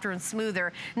look softer and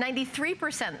smoother.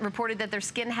 93% reported that their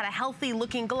skin had a healthy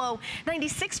looking glow.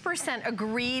 96%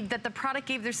 agreed that the product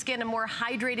gave their skin a more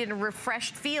hydrated and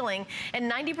refreshed feeling. And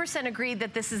 90% agreed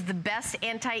that this is the best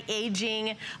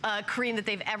anti-aging cream that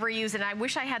they've ever used. And I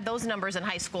wish I had those numbers in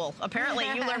high school. Apparently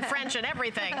you learn French and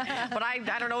everything, but I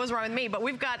don't know what's wrong with me. But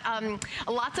we've got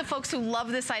lots of folks who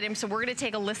love this item, so we're going to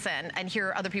take a listen and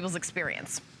hear other people's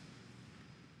experience.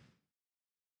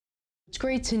 It's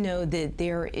great to know that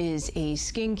there is a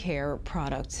skincare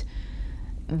product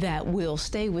that will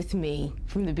stay with me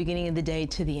from the beginning of the day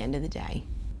to the end of the day.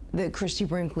 The Christie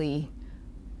Brinkley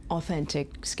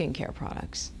authentic skincare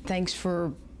products. Thanks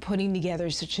for putting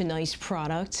together such a nice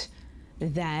product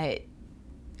that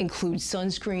includes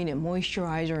sunscreen and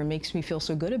moisturizer and makes me feel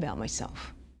so good about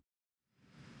myself.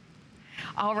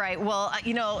 All right, well,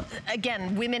 you know,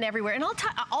 again, women everywhere, and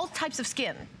all types of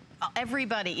skin.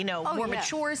 Everybody, you know, more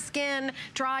mature skin,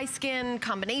 dry skin,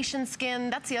 combination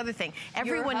skin. That's the other thing.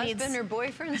 Everyone Your needs husband or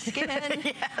boyfriend skin.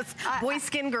 Yes, boy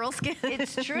skin, girl skin.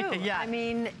 It's true. I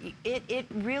mean, it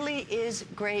really is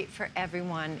great for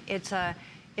everyone. It's a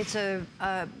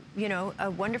you know,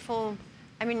 a wonderful.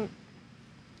 I mean,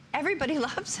 everybody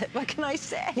loves it. What can I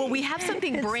say? Well, we have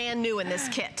something brand new in this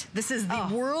kit. This is the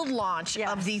world launch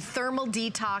of the Thermal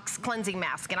Detox Cleansing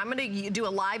Mask. And I'm going to do a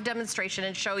live demonstration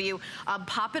and show you,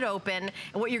 pop it open.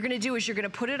 And what you're going to do is you're going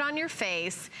to put it on your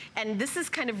face. And this is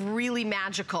kind of really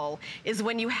magical, is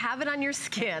when you have it on your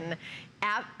skin,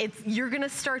 you're going to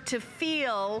start to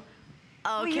feel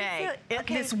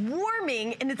this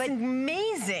warming, and it's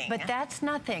amazing. But that's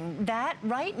nothing. That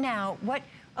right now,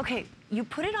 okay, you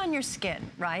put it on your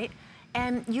skin, right?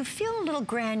 And you feel a little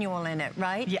granule in it,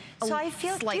 right? Yeah. So I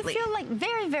feel slightly. You feel like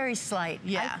very, very slight.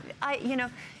 Yeah. You know,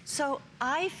 so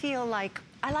I feel like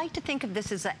I like to think of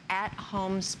this as an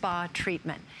at-home spa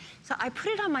treatment. So I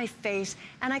put it on my face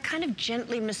and I kind of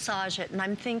gently massage it, and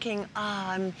I'm thinking,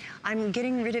 I'm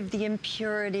getting rid of the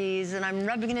impurities, and I'm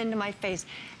rubbing it into my face.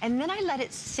 And then I let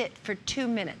it sit for 2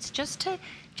 minutes just to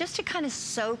kind of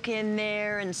soak in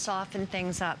there and soften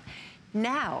things up.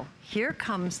 Now, here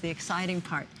comes the exciting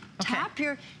part.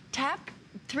 Okay. Tap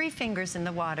 3 fingers in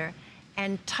the water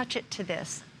and touch it to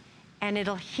this, and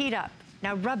it'll heat up.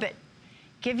 Now rub it.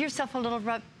 Give yourself a little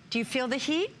rub. Do you feel the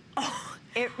heat? Oh.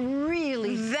 It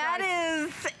really That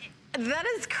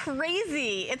is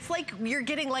crazy. It's like you're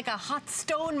getting like a hot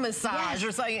stone massage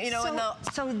or something, you know.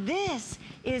 So this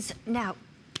is, now,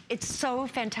 it's so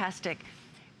fantastic.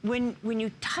 When you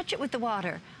touch it with the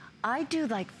water, I do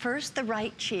like first the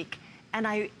right cheek, and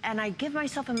I give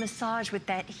myself a massage with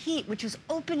that heat, which is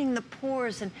opening the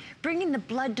pores and bringing the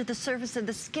blood to the surface of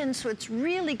the skin, so it's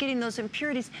really getting those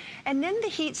impurities. And then the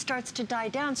heat starts to die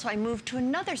down, so I move to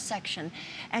another section,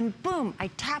 and boom, I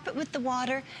tap it with the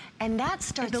water, and that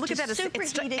starts to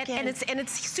superheat again. And it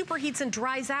superheats and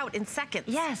dries out in seconds.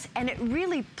 Yes, and it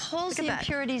really pulls the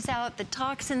impurities out, the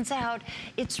toxins out.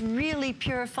 It's really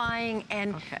purifying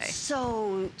and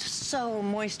so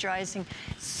moisturizing.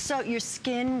 So your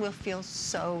skin will feel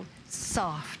so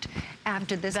soft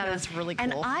after this. That is really cool.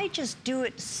 And I just do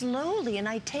it slowly, and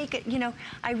I take it, you know,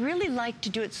 I really like to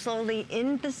do it slowly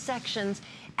in the sections,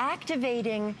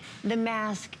 activating the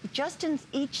mask just in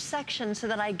each section so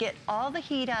that I get all the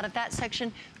heat out of that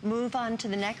section, move on to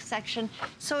the next section.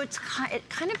 So it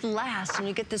kind of lasts, and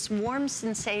you get this warm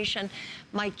sensation.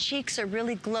 My cheeks are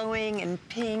really glowing and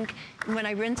pink when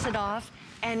I rinse it off,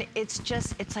 and it's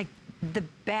like the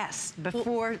best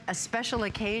before a special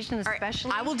occasion, especially.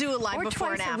 Right, I will do a live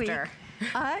before and after.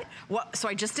 Well, so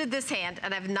I just did this hand,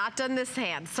 and I've not done this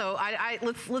hand. So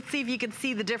let's see if you can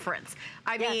see the difference.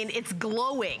 I mean, it's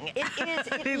glowing. It is.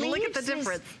 It look at the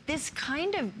difference. This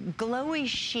kind of glowy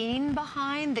sheen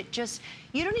behind that just,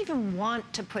 you don't even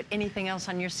want to put anything else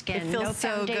on your skin. It feels no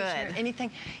so foundation good. Or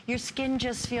anything. Your skin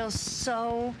just feels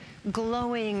so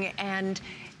glowing and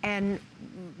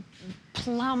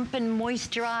plump and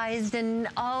moisturized and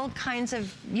all kinds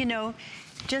of, you know,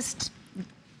 just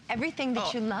everything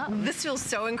that you love. This feels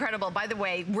so incredible. By the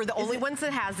way, we're the only ones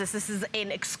that has this. This is an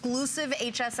exclusive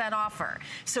HSN offer.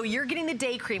 So you're getting the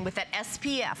day cream with that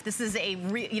SPF. This is a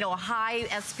high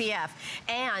SPF,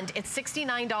 and it's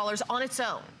 $69 on its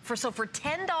own. So for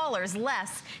 $10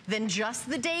 less than just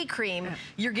the day cream,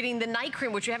 you're getting the night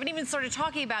cream, which we haven't even started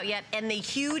talking about yet, and the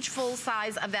huge full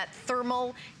size of that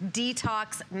thermal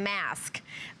detox mask.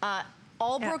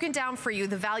 All broken down for you.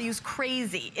 The value's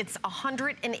crazy. It's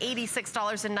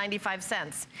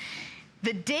 $186.95.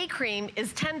 The day cream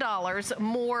is $10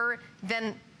 more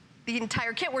than the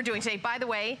entire kit we're doing today. By the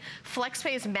way,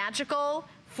 FlexPay is magical.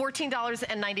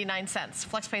 $14.99.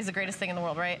 FlexPay is the greatest thing in the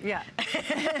world, right? Yeah.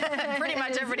 Pretty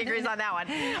much everybody agrees on that one.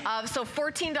 So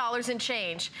 $14 and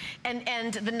change.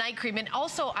 And the night cream. And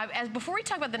also, before we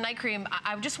talk about the night cream,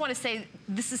 I just want to say,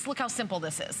 look how simple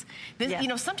this is. You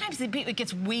know, sometimes it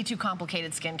gets way too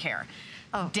complicated, skincare.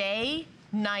 Day,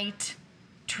 night,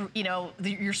 you know,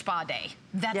 your spa day.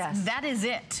 That is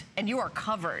it. And you are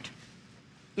covered.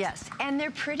 Yes, and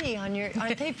they're pretty on your,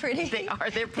 aren't they pretty? They are,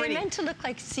 they're pretty. They're meant to look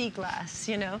like sea glass,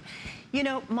 you know. You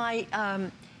know, my,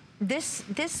 this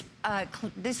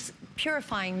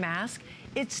purifying mask,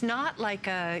 it's not like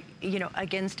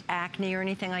against acne or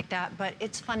anything like that, but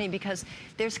it's funny because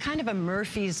there's kind of a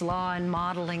Murphy's Law in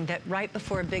modeling that right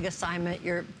before a big assignment,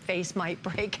 your face might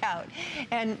break out.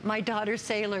 And my daughter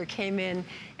Sailor came in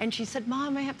and she said,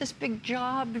 Mom, I have this big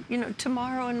job, you know,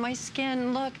 tomorrow, and my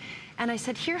skin, look. And I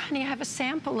said, here, honey, I have a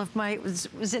sample of it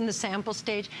was in the sample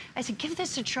stage. I said, give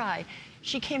this a try.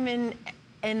 She came in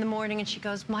the morning and she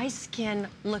goes, my skin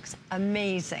looks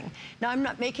amazing. Now, I'm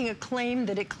not making a claim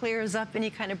that it clears up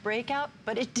any kind of breakout,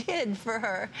 but it did for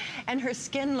her. And her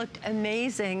skin looked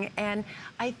amazing. And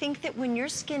I think that when your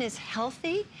skin is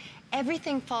healthy,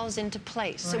 everything falls into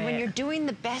place. So when you're doing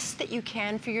the best that you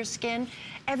can for your skin,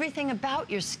 everything about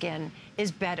your skin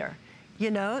is better. You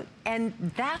know, and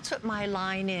that's what my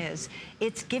line is.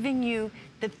 It's giving you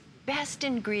the best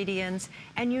ingredients,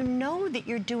 and you know that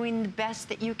you're doing the best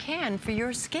that you can for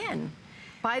your skin.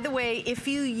 By the way, if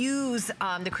you use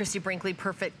the Christie Brinkley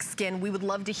Perfect Skin, we would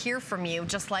love to hear from you,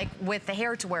 just like with the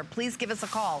hair to wear. Please give us a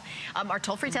call. Our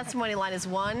toll-free testimony line is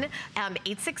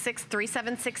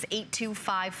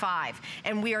 1-866-376-8255.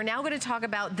 And we are now going to talk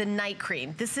about the night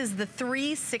cream. This is the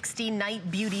 360 Night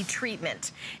Beauty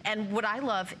Treatment. And what I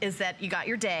love is that you got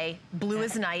your day, blue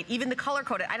is night, even the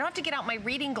color-coded. I don't have to get out my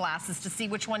reading glasses to see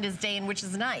which one is day and which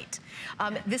is night.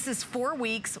 This is 4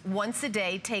 weeks, once a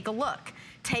day. Take a look.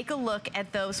 take a look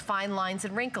at those fine lines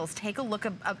and wrinkles. Take a look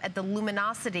at the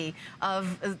luminosity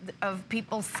of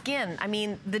people's skin. I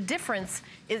mean, the difference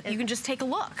is, you can just take a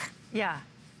look. Yeah,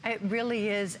 it really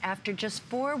is. After just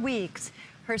 4 weeks,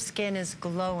 her skin is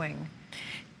glowing.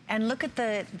 And look at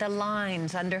the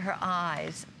lines under her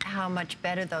eyes, how much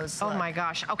better those look. Oh my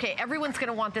gosh. Okay, everyone's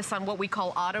gonna want this on what we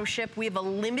call auto ship. We have a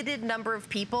limited number of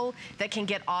people that can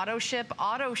get auto ship.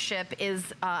 Auto ship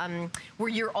is where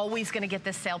you're always gonna get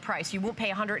this sale price. You won't pay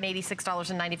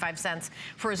 $186.95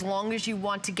 for as long as you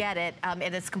want to get it, and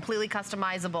it's completely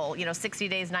customizable. You know, 60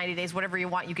 days, 90 days, whatever you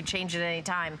want, you can change it at any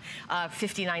time,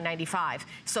 $59.95.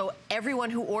 So everyone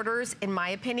who orders, in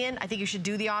my opinion, I think you should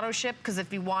do the auto ship, because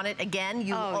if you want it again,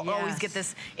 you always get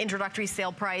this introductory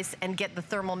sale price and get the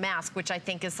thermal mask, which I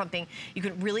think is something you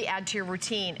can really add to your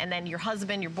routine. And then your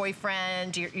husband, your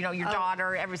boyfriend, your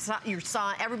daughter, your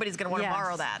son, everybody's gonna wanna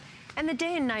borrow that. And the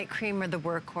day and night cream are the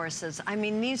workhorses. I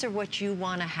mean, these are what you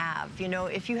wanna have. You know,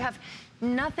 if you have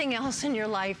nothing else in your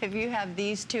life, if you have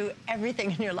these two, everything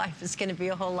in your life is gonna be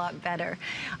a whole lot better.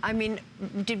 I mean,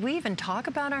 did we even talk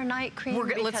about our night cream?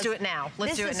 Let's do it now.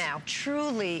 Let's do it now. This is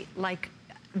truly like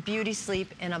beauty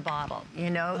sleep in a bottle, you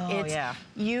know?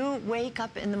 You wake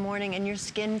up in the morning and your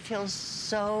skin feels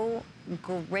so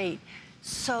great,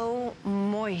 so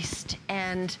moist,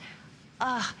 and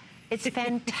it's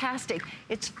fantastic.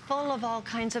 It's full of all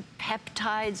kinds of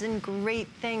peptides and great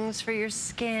things for your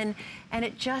skin, and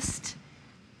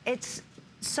it's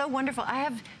so wonderful.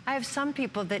 I have some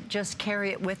people that just carry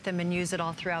it with them and use it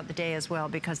all throughout the day as well,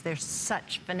 because they're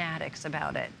such fanatics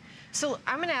about it. So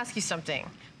I'm gonna ask you something.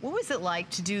 What was it like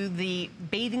to do the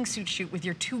bathing suit shoot with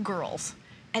your 2 girls?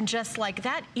 And just like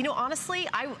that, you know, honestly,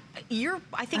 you're,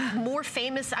 I think, more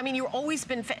famous. I mean, you've always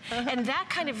been, and that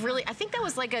kind of really, I think that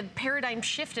was like a paradigm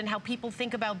shift in how people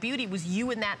think about beauty, was you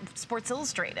in that Sports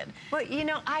Illustrated. Well, you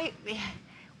know,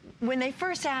 when they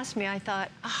first asked me, I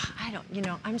thought, I don't, you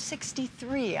know, I'm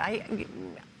 63. And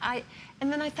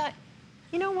then I thought,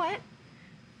 you know what?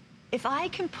 If I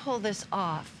can pull this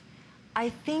off, I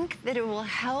think that it will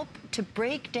help to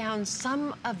break down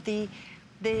some of the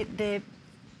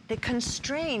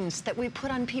constraints that we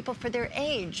put on people for their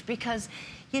age, because,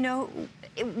 you know,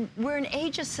 we're an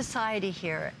ageist society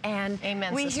here, and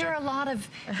we hear a lot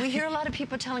of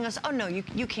people telling us, oh no,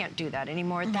 you can't do that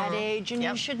anymore at that age, and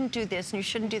you shouldn't do this and you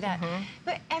shouldn't do that.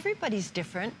 But everybody's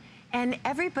different. And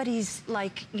everybody's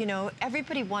like, you know,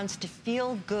 everybody wants to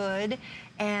feel good,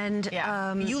 and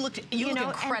you look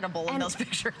incredible in those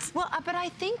pictures. Well, but I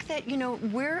think that, you know,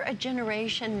 we're a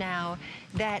generation now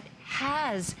that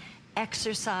has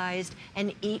exercised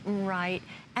and eaten right,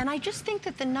 and I just think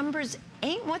that the numbers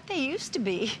ain't what they used to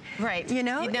be. Right. You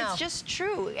know, it's just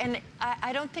true, and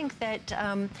I don't think that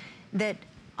that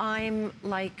I'm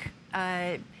like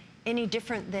any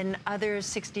different than other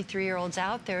 63-year-olds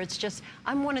out there. It's just,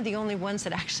 I'm one of the only ones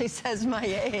that actually says my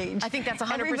age. I think that's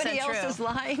 100% true. Everybody else is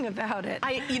lying about it.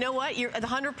 You know what? You're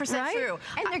 100% true.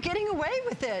 And they're getting away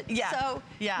with it. So,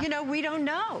 you know, we don't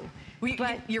know.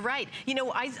 You're right. You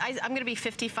know, I'm going to be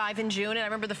 55 in June, and I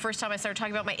remember the first time I started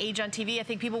talking about my age on TV, I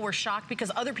think people were shocked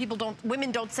because other people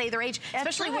women don't say their age,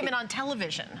 especially women on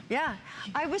television. Yeah.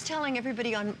 I was telling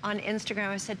everybody on Instagram,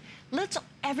 I said, let's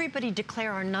everybody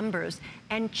declare our numbers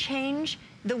and change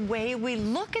the way we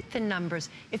look at the numbers.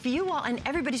 If you all, and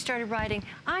everybody started writing,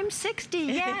 I'm 60,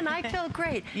 yeah, and I feel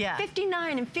great.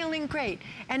 59 and feeling great.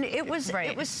 And it was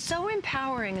so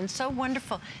empowering and so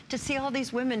wonderful to see all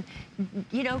these women,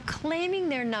 you know, claiming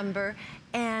their number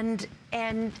and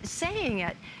saying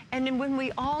it. And then when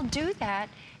we all do that,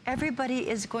 everybody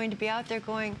is going to be out there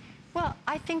going, well,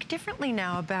 I think differently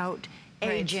now about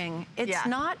aging. It's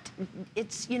not,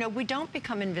 you know, we don't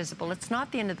become invisible. It's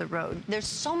not the end of the road. There's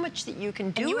so much that you can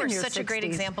do in your 60s. And you are such a great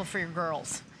example for your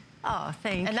girls. Oh,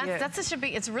 thank you. And that's such a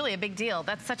big, it's really a big deal.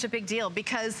 That's such a big deal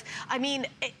because, I mean,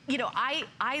 you know,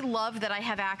 I love that I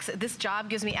have access, this job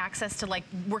gives me access to like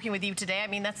working with you today. I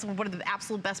mean, that's one of the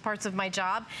absolute best parts of my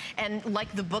job. And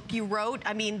like the book you wrote,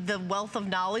 I mean, the wealth of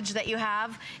knowledge that you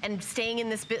have and staying in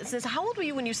this business. How old were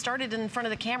you when you started in front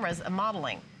of the cameras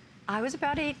modeling? I was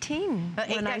about 18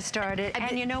 when I started.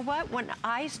 And you know what? When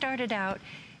I started out,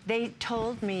 they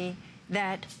told me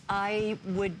that I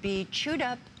would be chewed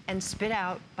up and spit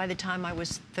out by the time I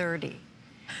was 30.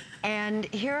 And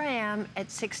here I am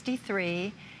at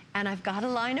 63, and I've got a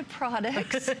line of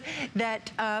products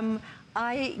that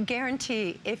I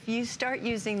guarantee if you start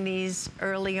using these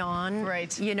early on,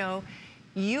 you know,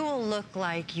 you will look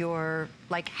like you're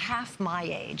like half my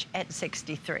age at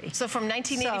 63. So from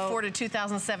 1984 to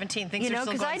 2017, things are still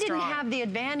going strong. Because I didn't have the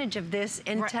advantage of this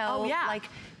until like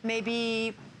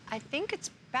maybe, I think it's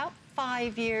about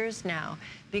 5 years now,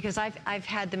 because I've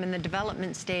had them in the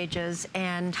development stages.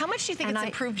 And how much do you think it's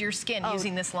improved your skin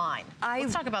using this line?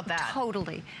 Let's talk about that.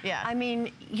 Totally. Yeah. I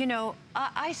mean, you know,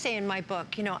 I say in my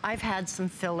book, you know, I've had some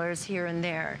fillers here and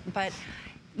there, but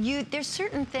there's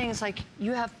certain things like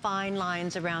you have fine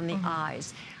lines around the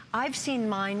eyes. I've seen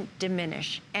mine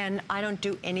diminish, and I don't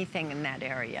do anything in that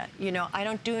area. You know, I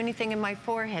don't do anything in my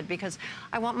forehead because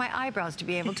I want my eyebrows to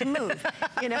be able to move.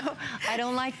 You know, I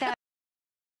don't like that.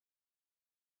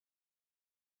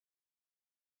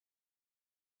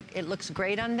 It looks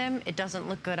great on them. It doesn't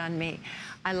look good on me.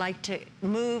 I like to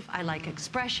move. I like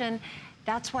expression.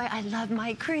 That's why I love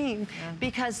my cream,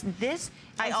 because this,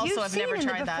 as you've seen in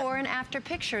the before and after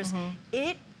pictures,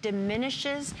 it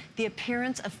diminishes the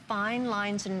appearance of fine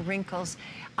lines and wrinkles.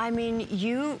 I mean,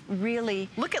 you really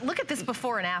look at this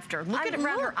before and after. Look at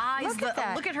around her eyes.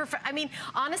 Look at her. I mean,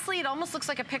 honestly, it almost looks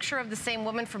like a picture of the same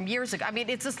woman from years ago. I mean,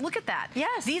 it's just, look at that.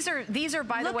 Yes. These are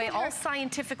by the way all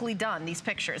scientifically done. These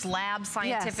pictures, lab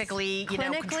scientifically, you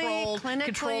know, controlled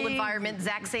environment,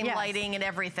 exact same lighting and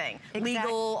everything,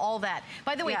 legal, all that.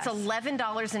 By the way, it's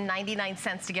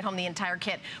 $11.99 to get home the entire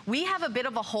kit. We have a bit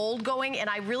of a hold going, and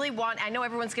I really want. I know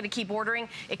everyone's going to keep ordering.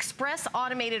 Express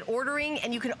automated ordering,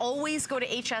 and you can always go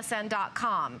to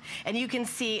HSN.com and you can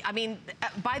see, I mean,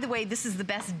 by the way, this is the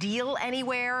best deal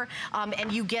anywhere,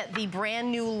 and you get the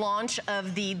brand new launch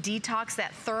of the Detox,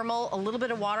 that thermal, a little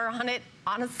bit of water on it.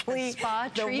 Honestly,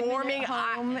 the warming,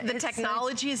 the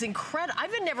technology is incredible.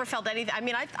 I've never felt anything. I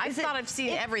mean, I thought I've seen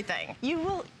everything.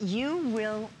 You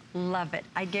will love it.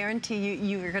 I guarantee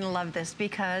you're going to love this,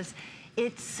 because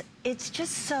it's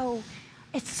just so,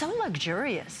 it's so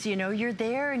luxurious. You know, you're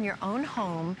there in your own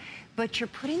home, but you're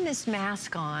putting this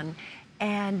mask on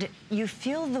and you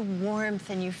feel the warmth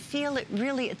and you feel it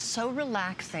really, it's so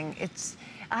relaxing.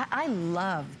 I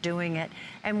love doing it.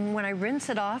 And when I rinse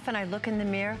it off and I look in the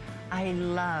mirror, I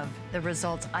love the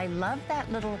results. I love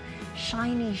that little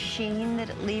shiny sheen that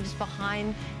it leaves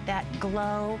behind, that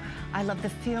glow. I love the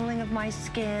feeling of my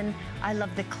skin. I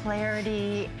love the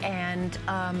clarity, and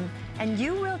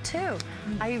you will too.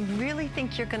 I really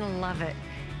think you're gonna love it.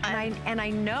 And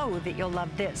I know that you'll love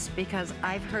this, because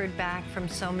I've heard back from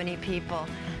so many people.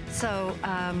 So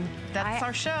that's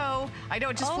our show. I know,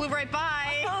 it just flew right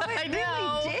by. I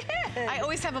know. Really did. I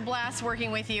always have a blast working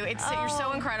with you. You're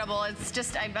so incredible. It's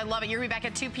just, I love it. You're gonna be back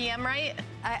at 2 p.m., right?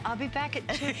 I'll be back at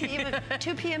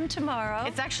 2 p.m. tomorrow.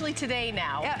 It's actually today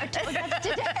now. Yeah, that's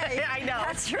today. I know.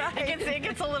 That's right. It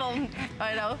gets a little,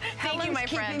 I know. Thank you, my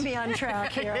friend. Keeping me on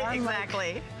track here.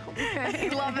 Exactly. I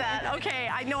love that. Okay,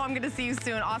 I know I'm going to see you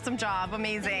soon. Awesome job.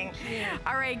 Amazing.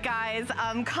 All right, guys.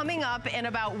 Coming up in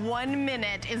about 1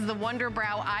 minute is the Wonder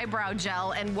Brow Eyebrow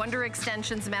Gel and Wonder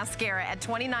Extensions Mascara at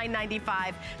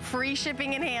 $29.95. Free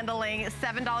shipping and handling,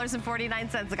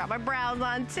 $7.49. I got my brows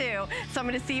on, too. So I'm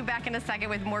going to see you back in a second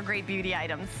with more great beauty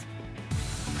items.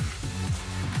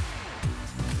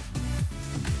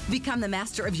 Become the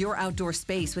master of your outdoor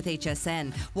space with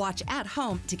HSN. Watch at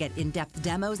home to get in-depth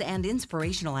demos and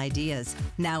inspirational ideas.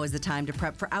 Now is the time to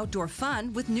prep for outdoor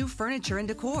fun with new furniture and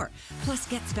decor. Plus,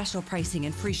 get special pricing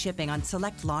and free shipping on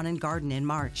select lawn and garden in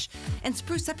March. And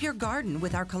spruce up your garden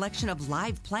with our collection of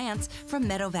live plants from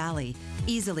Meadow Valley.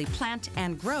 Easily plant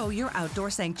and grow your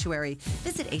outdoor sanctuary.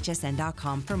 Visit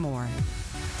hsn.com for more.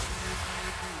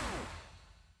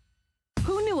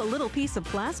 Who knew a little piece of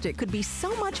plastic could be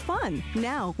so much fun?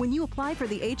 Now, when you apply for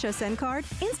the HSN card,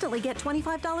 instantly get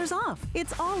 $25 off.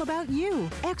 It's all about you.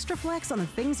 Extra flex on the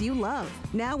things you love.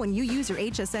 Now, when you use your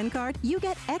HSN card, you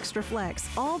get extra flex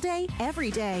all day, every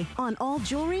day on all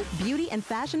jewelry, beauty, and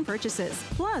fashion purchases.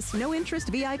 Plus, no interest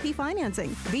VIP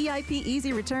financing, VIP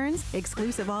easy returns,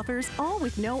 exclusive offers, all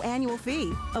with no annual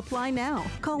fee. Apply now.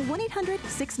 Call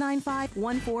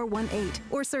 1-800-695-1418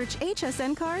 or search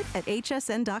HSN card at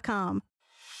hsn.com.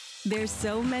 There's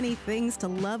so many things to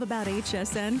love about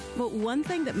HSN, but one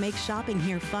thing that makes shopping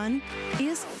here fun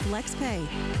is FlexPay.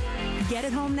 Get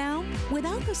it home now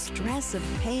without the stress of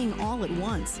paying all at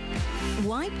once.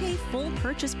 Why pay full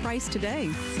purchase price today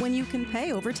when you can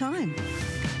pay over time?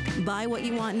 Buy what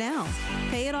you want now,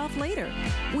 pay it off later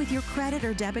with your credit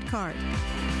or debit card.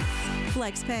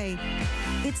 FlexPay.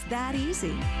 It's that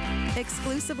easy.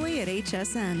 Exclusively at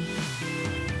HSN.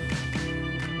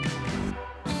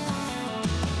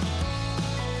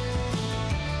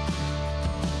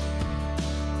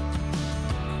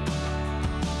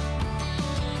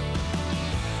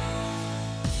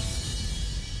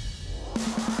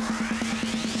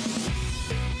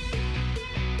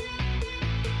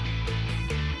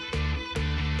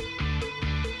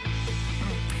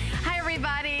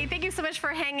 for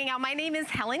hanging out. My name is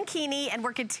Helen Keeney, and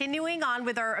we're continuing on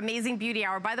with our amazing beauty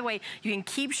hour. By the way, you can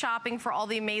keep shopping for all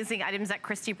the amazing items that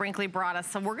Christie Brinkley brought us.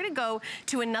 So we're gonna go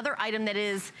to another item that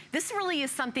is, this really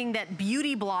is something that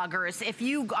beauty bloggers, if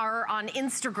you are on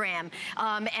Instagram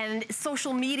and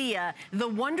social media, the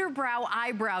Wonder Brow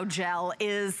Eyebrow Gel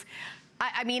is,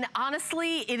 I mean,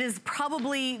 honestly, it is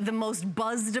probably the most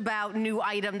buzzed about new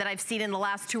item that I've seen in the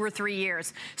last 2 or 3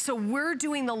 years. So we're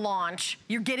doing the launch.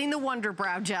 You're getting the Wonder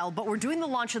Brow Gel, but we're doing the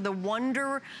launch of the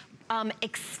Wonder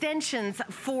extensions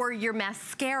for your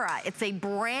mascara. It's a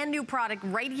brand new product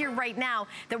right here, right now,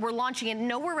 that we're launching, and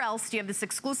nowhere else do you have this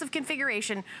exclusive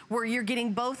configuration where you're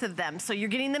getting both of them. So you're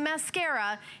getting the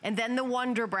mascara and then the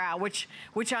Wonder Brow, which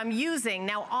I'm using.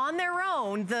 Now on their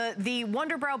own, the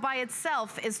Wonder Brow by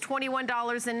itself is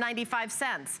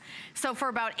 $21.95. So for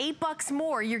about $8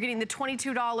 more, you're getting the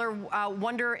 $22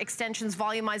 Wonder Extensions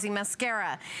Volumizing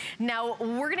Mascara. Now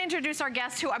we're gonna introduce our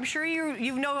guest, who I'm sure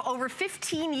you know over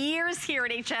 15 years here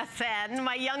at HSN,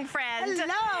 my young friend.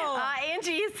 Hello.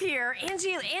 Angie is here.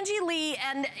 Angie Lee,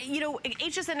 and you know,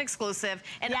 HSN exclusive,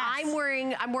 and yes. I'm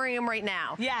wearing them right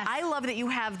now. Yes. I love that you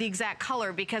have the exact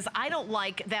color, because I don't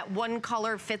like that one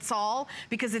color fits all,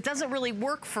 because it doesn't really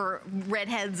work for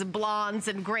redheads and blondes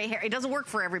and gray hair. It doesn't work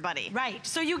for everybody. Right,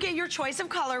 so you get your choice of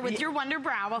color with your Wonder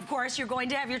Brow. Of course, you're going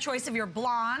to have your choice of your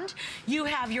blonde, you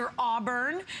have your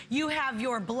auburn, you have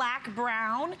your black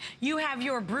brown, you have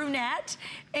your brunette,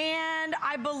 and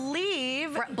I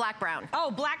believe... Black brown. Oh,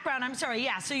 black brown, I'm sorry,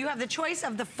 yeah. So you have the choice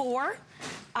of the 4.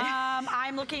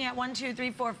 I'm looking at 1, 2,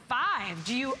 3, 4, 5.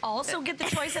 Do you also get the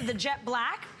choice of the jet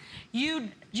black? Yes,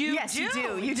 do. you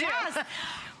do. You do. Yes.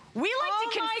 We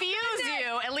like to confuse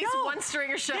you at least one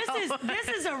stringer show. This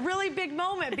is a really big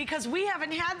moment, because we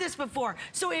haven't had this before.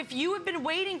 So if you have been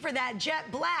waiting for that jet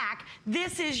black,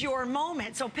 this is your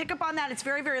moment. So pick up on that. It's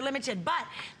very, very limited. But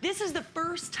this is the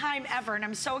first time ever, and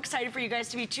I'm so excited for you guys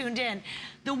to be tuned in.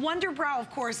 The Wonder Brow,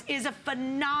 of course, is a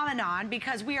phenomenon,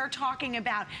 because we are talking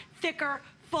about thicker,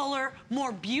 fuller,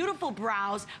 more beautiful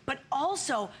brows, but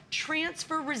also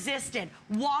transfer resistant,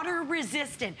 water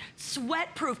resistant,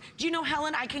 sweat proof. Do you know,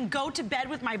 Helen, I can go to bed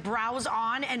with my brows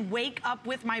on and wake up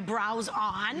with my brows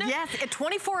on? Yes, at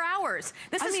 24 hours.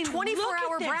 This is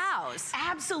 24-hour brows.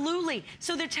 Absolutely.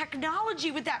 So the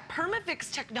technology with that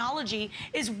PermaFix technology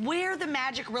is where the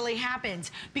magic really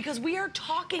happens, because we are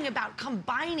talking about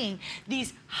combining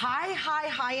these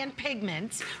high-end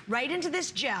pigments right into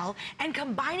this gel and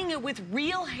combining it with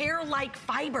real hair-like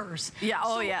fibers. Yeah,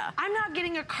 oh yeah. I'm not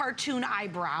getting a cartoon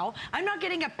eyebrow. I'm not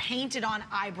getting a painted on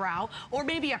eyebrow, or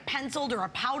maybe a penciled or a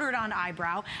powdered on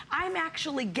eyebrow. I'm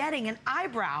actually getting an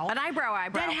eyebrow. An eyebrow.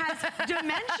 That has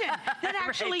dimension, that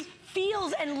actually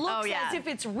feels and looks as if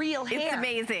it's real hair. It's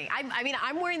amazing. I mean,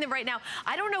 I'm wearing them right now.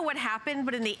 I don't know what happened,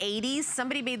 but in the 80s,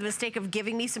 somebody made the mistake of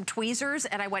giving me some tweezers,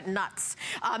 and I went nuts.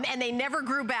 And they never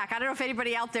grew back. I don't know if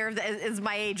anybody out there is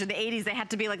my age. In the 80s, they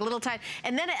had to be like little tiny.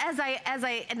 And then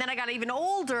and then I got even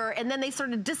older, and then they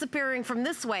started disappearing from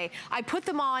this way. I put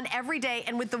them on every day,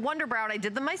 and with the Wonder Brow, I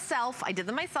did them myself. My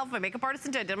makeup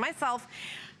artist did it myself.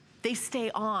 They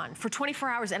stay on for 24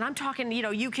 hours. And I'm talking, you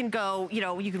know, you can go, you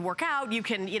know, you can work out, you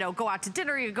can, you know, go out to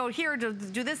dinner, you can go here to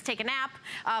do this, take a nap.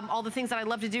 All the things that I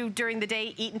love to do during the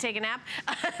day, eat and take a nap,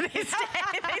 they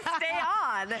stay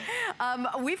on.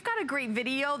 We've got a great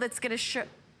video that's gonna show.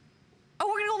 Oh,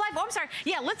 we're gonna go live. Oh, I'm sorry.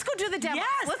 Yeah, let's go do the demo.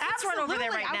 Yes, let's run over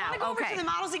there right now. I wanna go over to the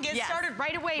models and get started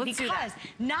right away, let's because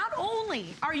not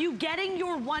only are you getting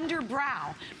your Wonder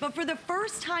Brow, but for the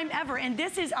first time ever, and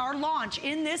this is our launch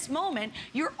in this moment,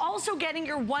 you're also getting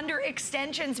your Wonder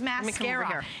Extensions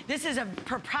Mascara. This is a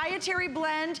proprietary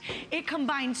blend. It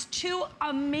combines 2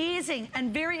 amazing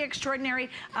and very extraordinary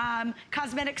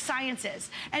cosmetic sciences.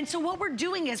 And so what we're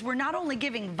doing is we're not only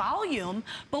giving volume,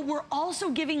 but we're also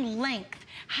giving length.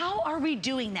 How are we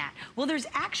doing that? Well, there's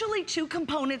actually 2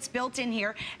 components built in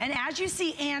here. And as you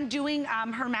see Anne doing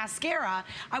her mascara,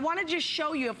 I want to just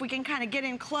show you, if we can kind of get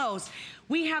in close.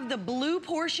 We have the blue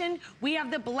portion, we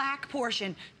have the black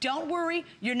portion. Don't worry,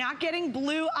 you're not getting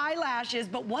blue eyelashes,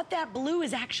 but what that blue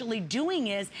is actually doing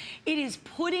is, it is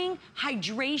putting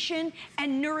hydration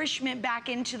and nourishment back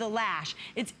into the lash.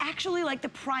 It's actually like the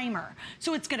primer.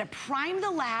 So it's gonna prime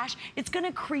the lash, it's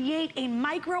gonna create a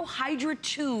micro hydra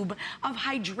tube of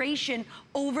hydration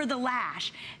over the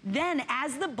lash. Then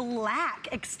as the black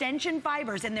extension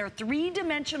fibers, and they're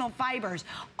 3-dimensional fibers,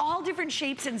 all different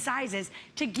shapes and sizes,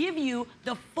 to give you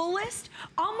the fullest,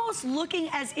 almost looking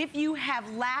as if you have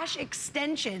lash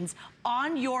extensions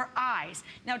on your eyes.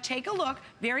 Now take a look,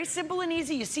 very simple and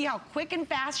easy. You see how quick and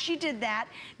fast she did that.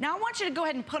 Now I want you to go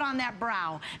ahead and put on that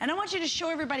brow. And I want you to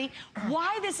show everybody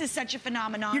why this is such a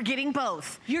phenomenon. You're getting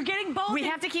both. You're getting both. We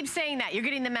have to keep saying that. You're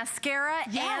getting the mascara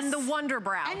and the Wonder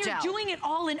Brow And you're gel. doing it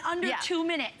all in under 2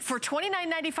 minutes. For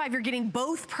 $29.95, you're getting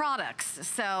both products.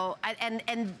 So,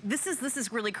 and this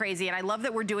is really crazy, and I love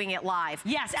that we're doing it live.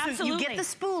 Yes, absolutely. So you get the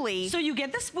spoolie. So you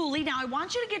get the spoolie. Now I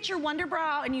want you to get your Wonder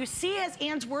Brow, and you see as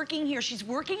Ann's working here, she's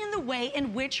working in the way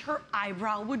in which her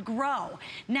eyebrow would grow.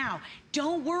 Now,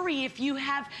 don't worry if you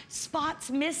have spots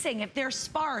missing, if they're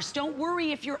sparse. Don't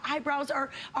worry if your eyebrows are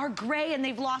gray and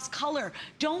they've lost color.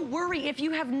 Don't worry if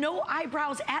you have no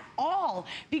eyebrows at all,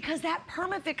 because that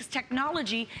PermaFix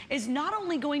technology is not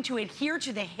only going to adhere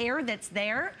to the hair that's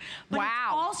there, but it's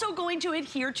also going to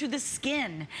adhere to the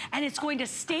skin. And it's going to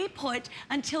stay put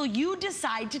until you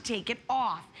decide to take it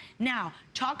off. Now,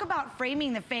 talk about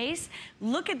framing the face.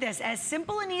 Look at this, as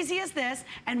simple and easy as this.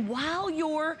 And while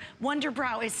your Wonder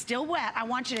Brow is still wet, I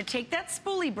want you to take that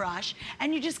spoolie brush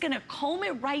and you're just gonna comb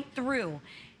it right through.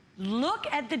 Look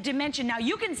at the dimension. Now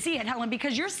you can see it, Helen,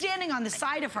 because you're standing on the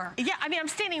side of her. Yeah, I mean, I'm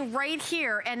standing right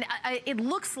here, and it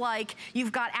looks like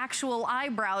you've got actual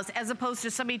eyebrows as opposed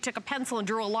to somebody took a pencil and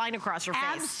drew a line across your face.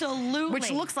 Absolutely. Which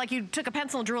looks like you took a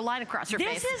pencil and drew a line across your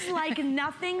face. This is like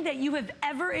nothing that you have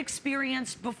ever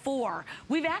experienced before.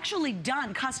 We've actually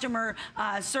done customer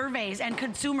surveys and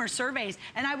consumer surveys,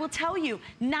 and I will tell you,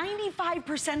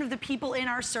 95% of the people in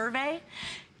our survey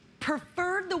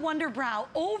preferred the Wonder Brow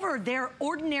over their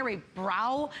ordinary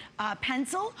brow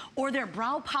pencil or their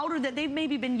brow powder that they've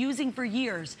maybe been using for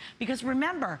years. Because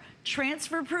remember,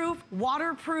 transfer proof,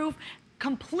 waterproof,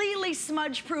 completely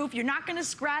smudge proof. You're not gonna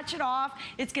scratch it off.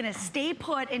 It's gonna stay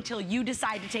put until you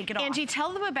decide to take it off. Angie,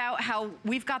 tell them about how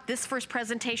we've got this first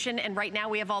presentation, and right now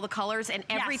we have all the colors, and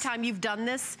every time you've done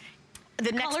this,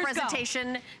 the next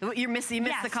presentation, you miss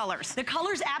the colors. The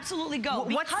colors absolutely go.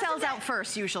 What sells out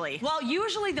first, usually? Well,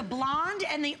 usually the blonde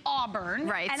and the auburn.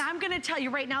 Right. And I'm gonna tell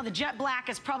you right now, the jet black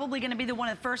is probably gonna be the one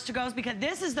of the first to go, because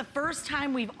this is the first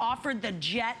time we've offered the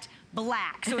jet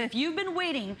black. So if you've been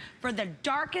waiting for the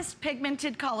darkest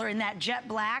pigmented color in that jet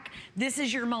black, this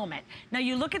is your moment. Now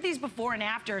you look at these before and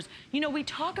afters. You know, we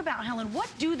talk about, Helen, what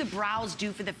do the brows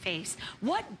do for the face?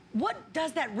 What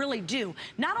does that really do?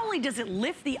 Not only does it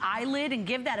lift the eyelid and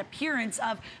give that appearance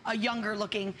of a younger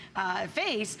looking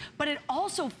face, but it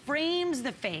also frames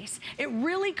the face. It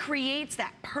really creates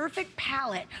that perfect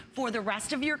palette for the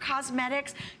rest of your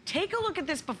cosmetics. Take a look at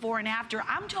this before and after.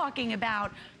 I'm talking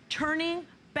about turning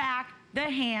back the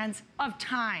hands of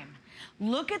time.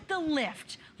 Look at the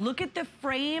lift. Look at the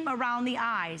frame around the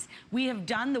eyes. We have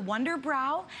done the Wonder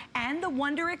Brow and the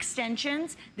Wonder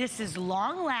Extensions. This is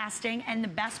long lasting, and the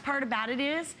best part about it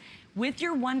is, with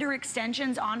your Wonder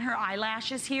Extensions on her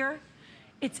eyelashes here,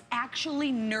 it's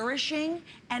actually nourishing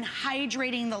and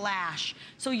hydrating the lash.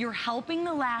 So you're helping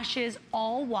the lashes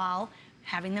all while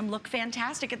having them look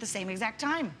fantastic at the same exact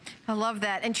time. I love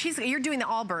that. And you're doing the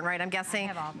auburn, right? I'm guessing.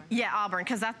 I have auburn. Yeah, auburn,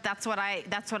 because that's what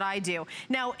I do.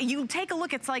 Now you take a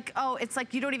look. It's like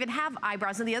you don't even have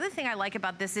eyebrows. And the other thing I like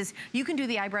about this is you can do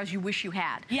the eyebrows you wish you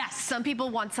had. Yes. Some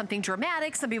people want something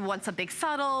dramatic. Some people want something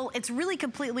subtle. It's really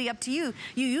completely up to you.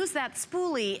 You use that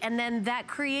spoolie, and then that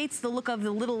creates the look of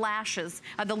the little lashes,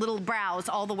 the little brows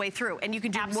all the way through. And you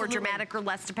can do more dramatic or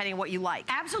less depending on what you like.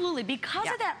 Absolutely. Because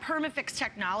of that PermaFix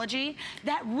technology,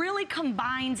 that really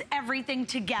combines everything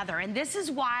together. And this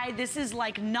is why this is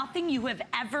like nothing you have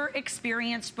ever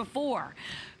experienced before.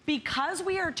 Because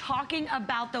we are talking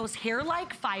about those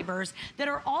hair-like fibers that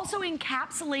are also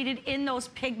encapsulated in those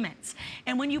pigments.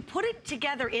 And when you put it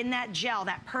together in that gel,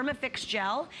 that PermaFix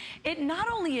gel, it not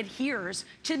only adheres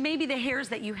to maybe the hairs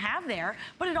that you have there,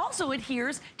 but it also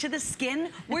adheres to the skin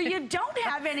where you don't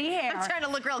have any hair. I'm trying to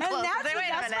look real close. And that's the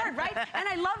best part, right? And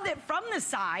I love that from the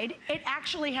side, it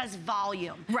actually has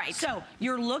volume. Right. So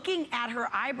you're looking at her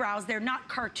eyebrows. They're not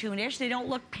cartoonish. They don't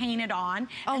look painted on.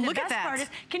 Oh, and look at that. The best part is,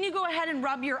 can you go ahead and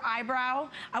rub your eyebrow?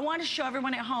 I want to show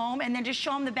everyone at home, and then just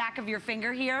show them the back of your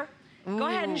finger here. Ooh, go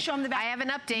ahead and show them the back. I have an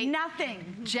update.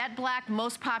 Nothing. Jet black,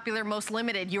 most popular, most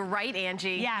limited. You're right,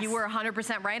 Angie. Yes. You were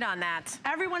 100% right on that.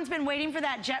 Everyone's been waiting for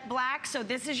that jet black, so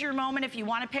this is your moment if you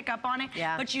want to pick up on it.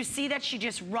 Yeah. But you see that she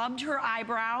just rubbed her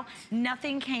eyebrow.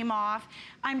 Nothing came off.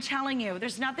 I'm telling you,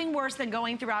 there's nothing worse than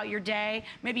going throughout your day.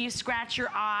 Maybe you scratch your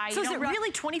eye. So is it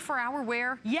really 24-hour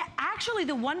wear? Yeah, actually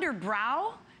the Wonder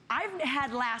Brow I've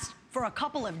had last for a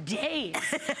couple of days.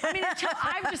 I mean, until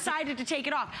I've decided to take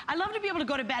it off. I love to be able to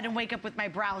go to bed and wake up with my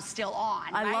brows still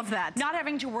on. I love that. Not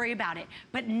having to worry about it.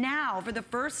 But now, for the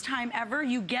first time ever,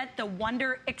 you get the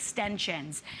Wonder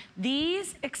Extensions.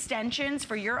 These extensions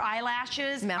for your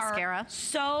eyelashes are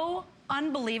so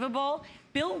unbelievable.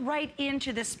 Built right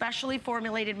into this specially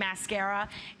formulated mascara.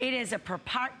 It is a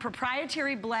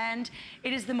proprietary blend.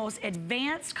 It is the most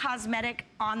advanced cosmetic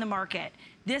on the market.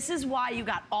 This is why you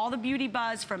got all the beauty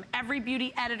buzz from every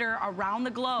beauty editor around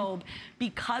the globe,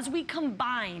 because we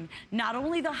combine not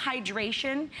only the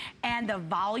hydration and the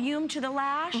volume to the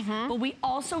lash, but we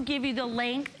also give you the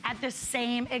length at the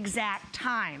same exact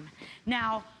time.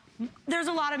 Now, there's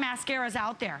a lot of mascaras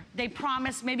out there. They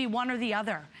promise maybe one or the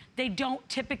other. They don't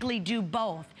typically do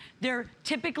both. They're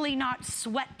typically not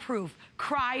sweat-proof,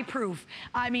 cry-proof.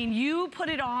 I mean, you put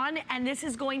it on and this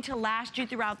is going to last you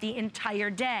throughout the entire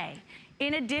day.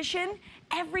 In addition,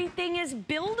 everything is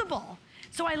buildable.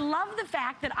 So I love the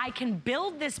fact that I can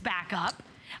build this back up.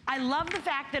 I love the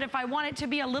fact that if I want it to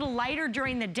be a little lighter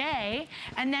during the day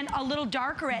and then a little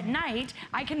darker at night,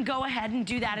 I can go ahead and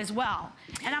do that as well.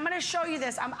 And I'm gonna show you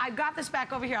this. I've got this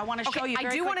back over here. I wanna show you very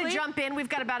quickly. I do wanna jump in. We've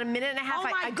got about a minute and a half. Oh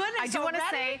my goodness, I do wanna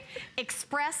say,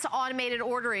 express automated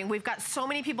ordering. We've got so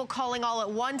many people calling all at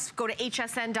once. Go to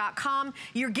hsn.com.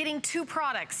 You're getting 2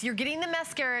 products. You're getting the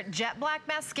mascara, Jet Black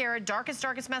Mascara,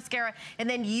 darkest mascara, and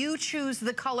then you choose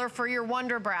the color for your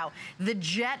Wonder Brow. The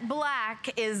Jet Black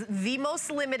is the most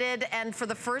limited, and for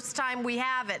the first time we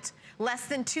have it. Less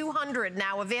than 200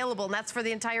 now available, and that's for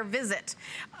the entire visit.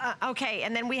 Okay,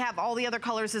 and then we have all the other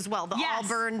colors as well. The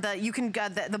Auburn, the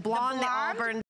blonde, the auburn.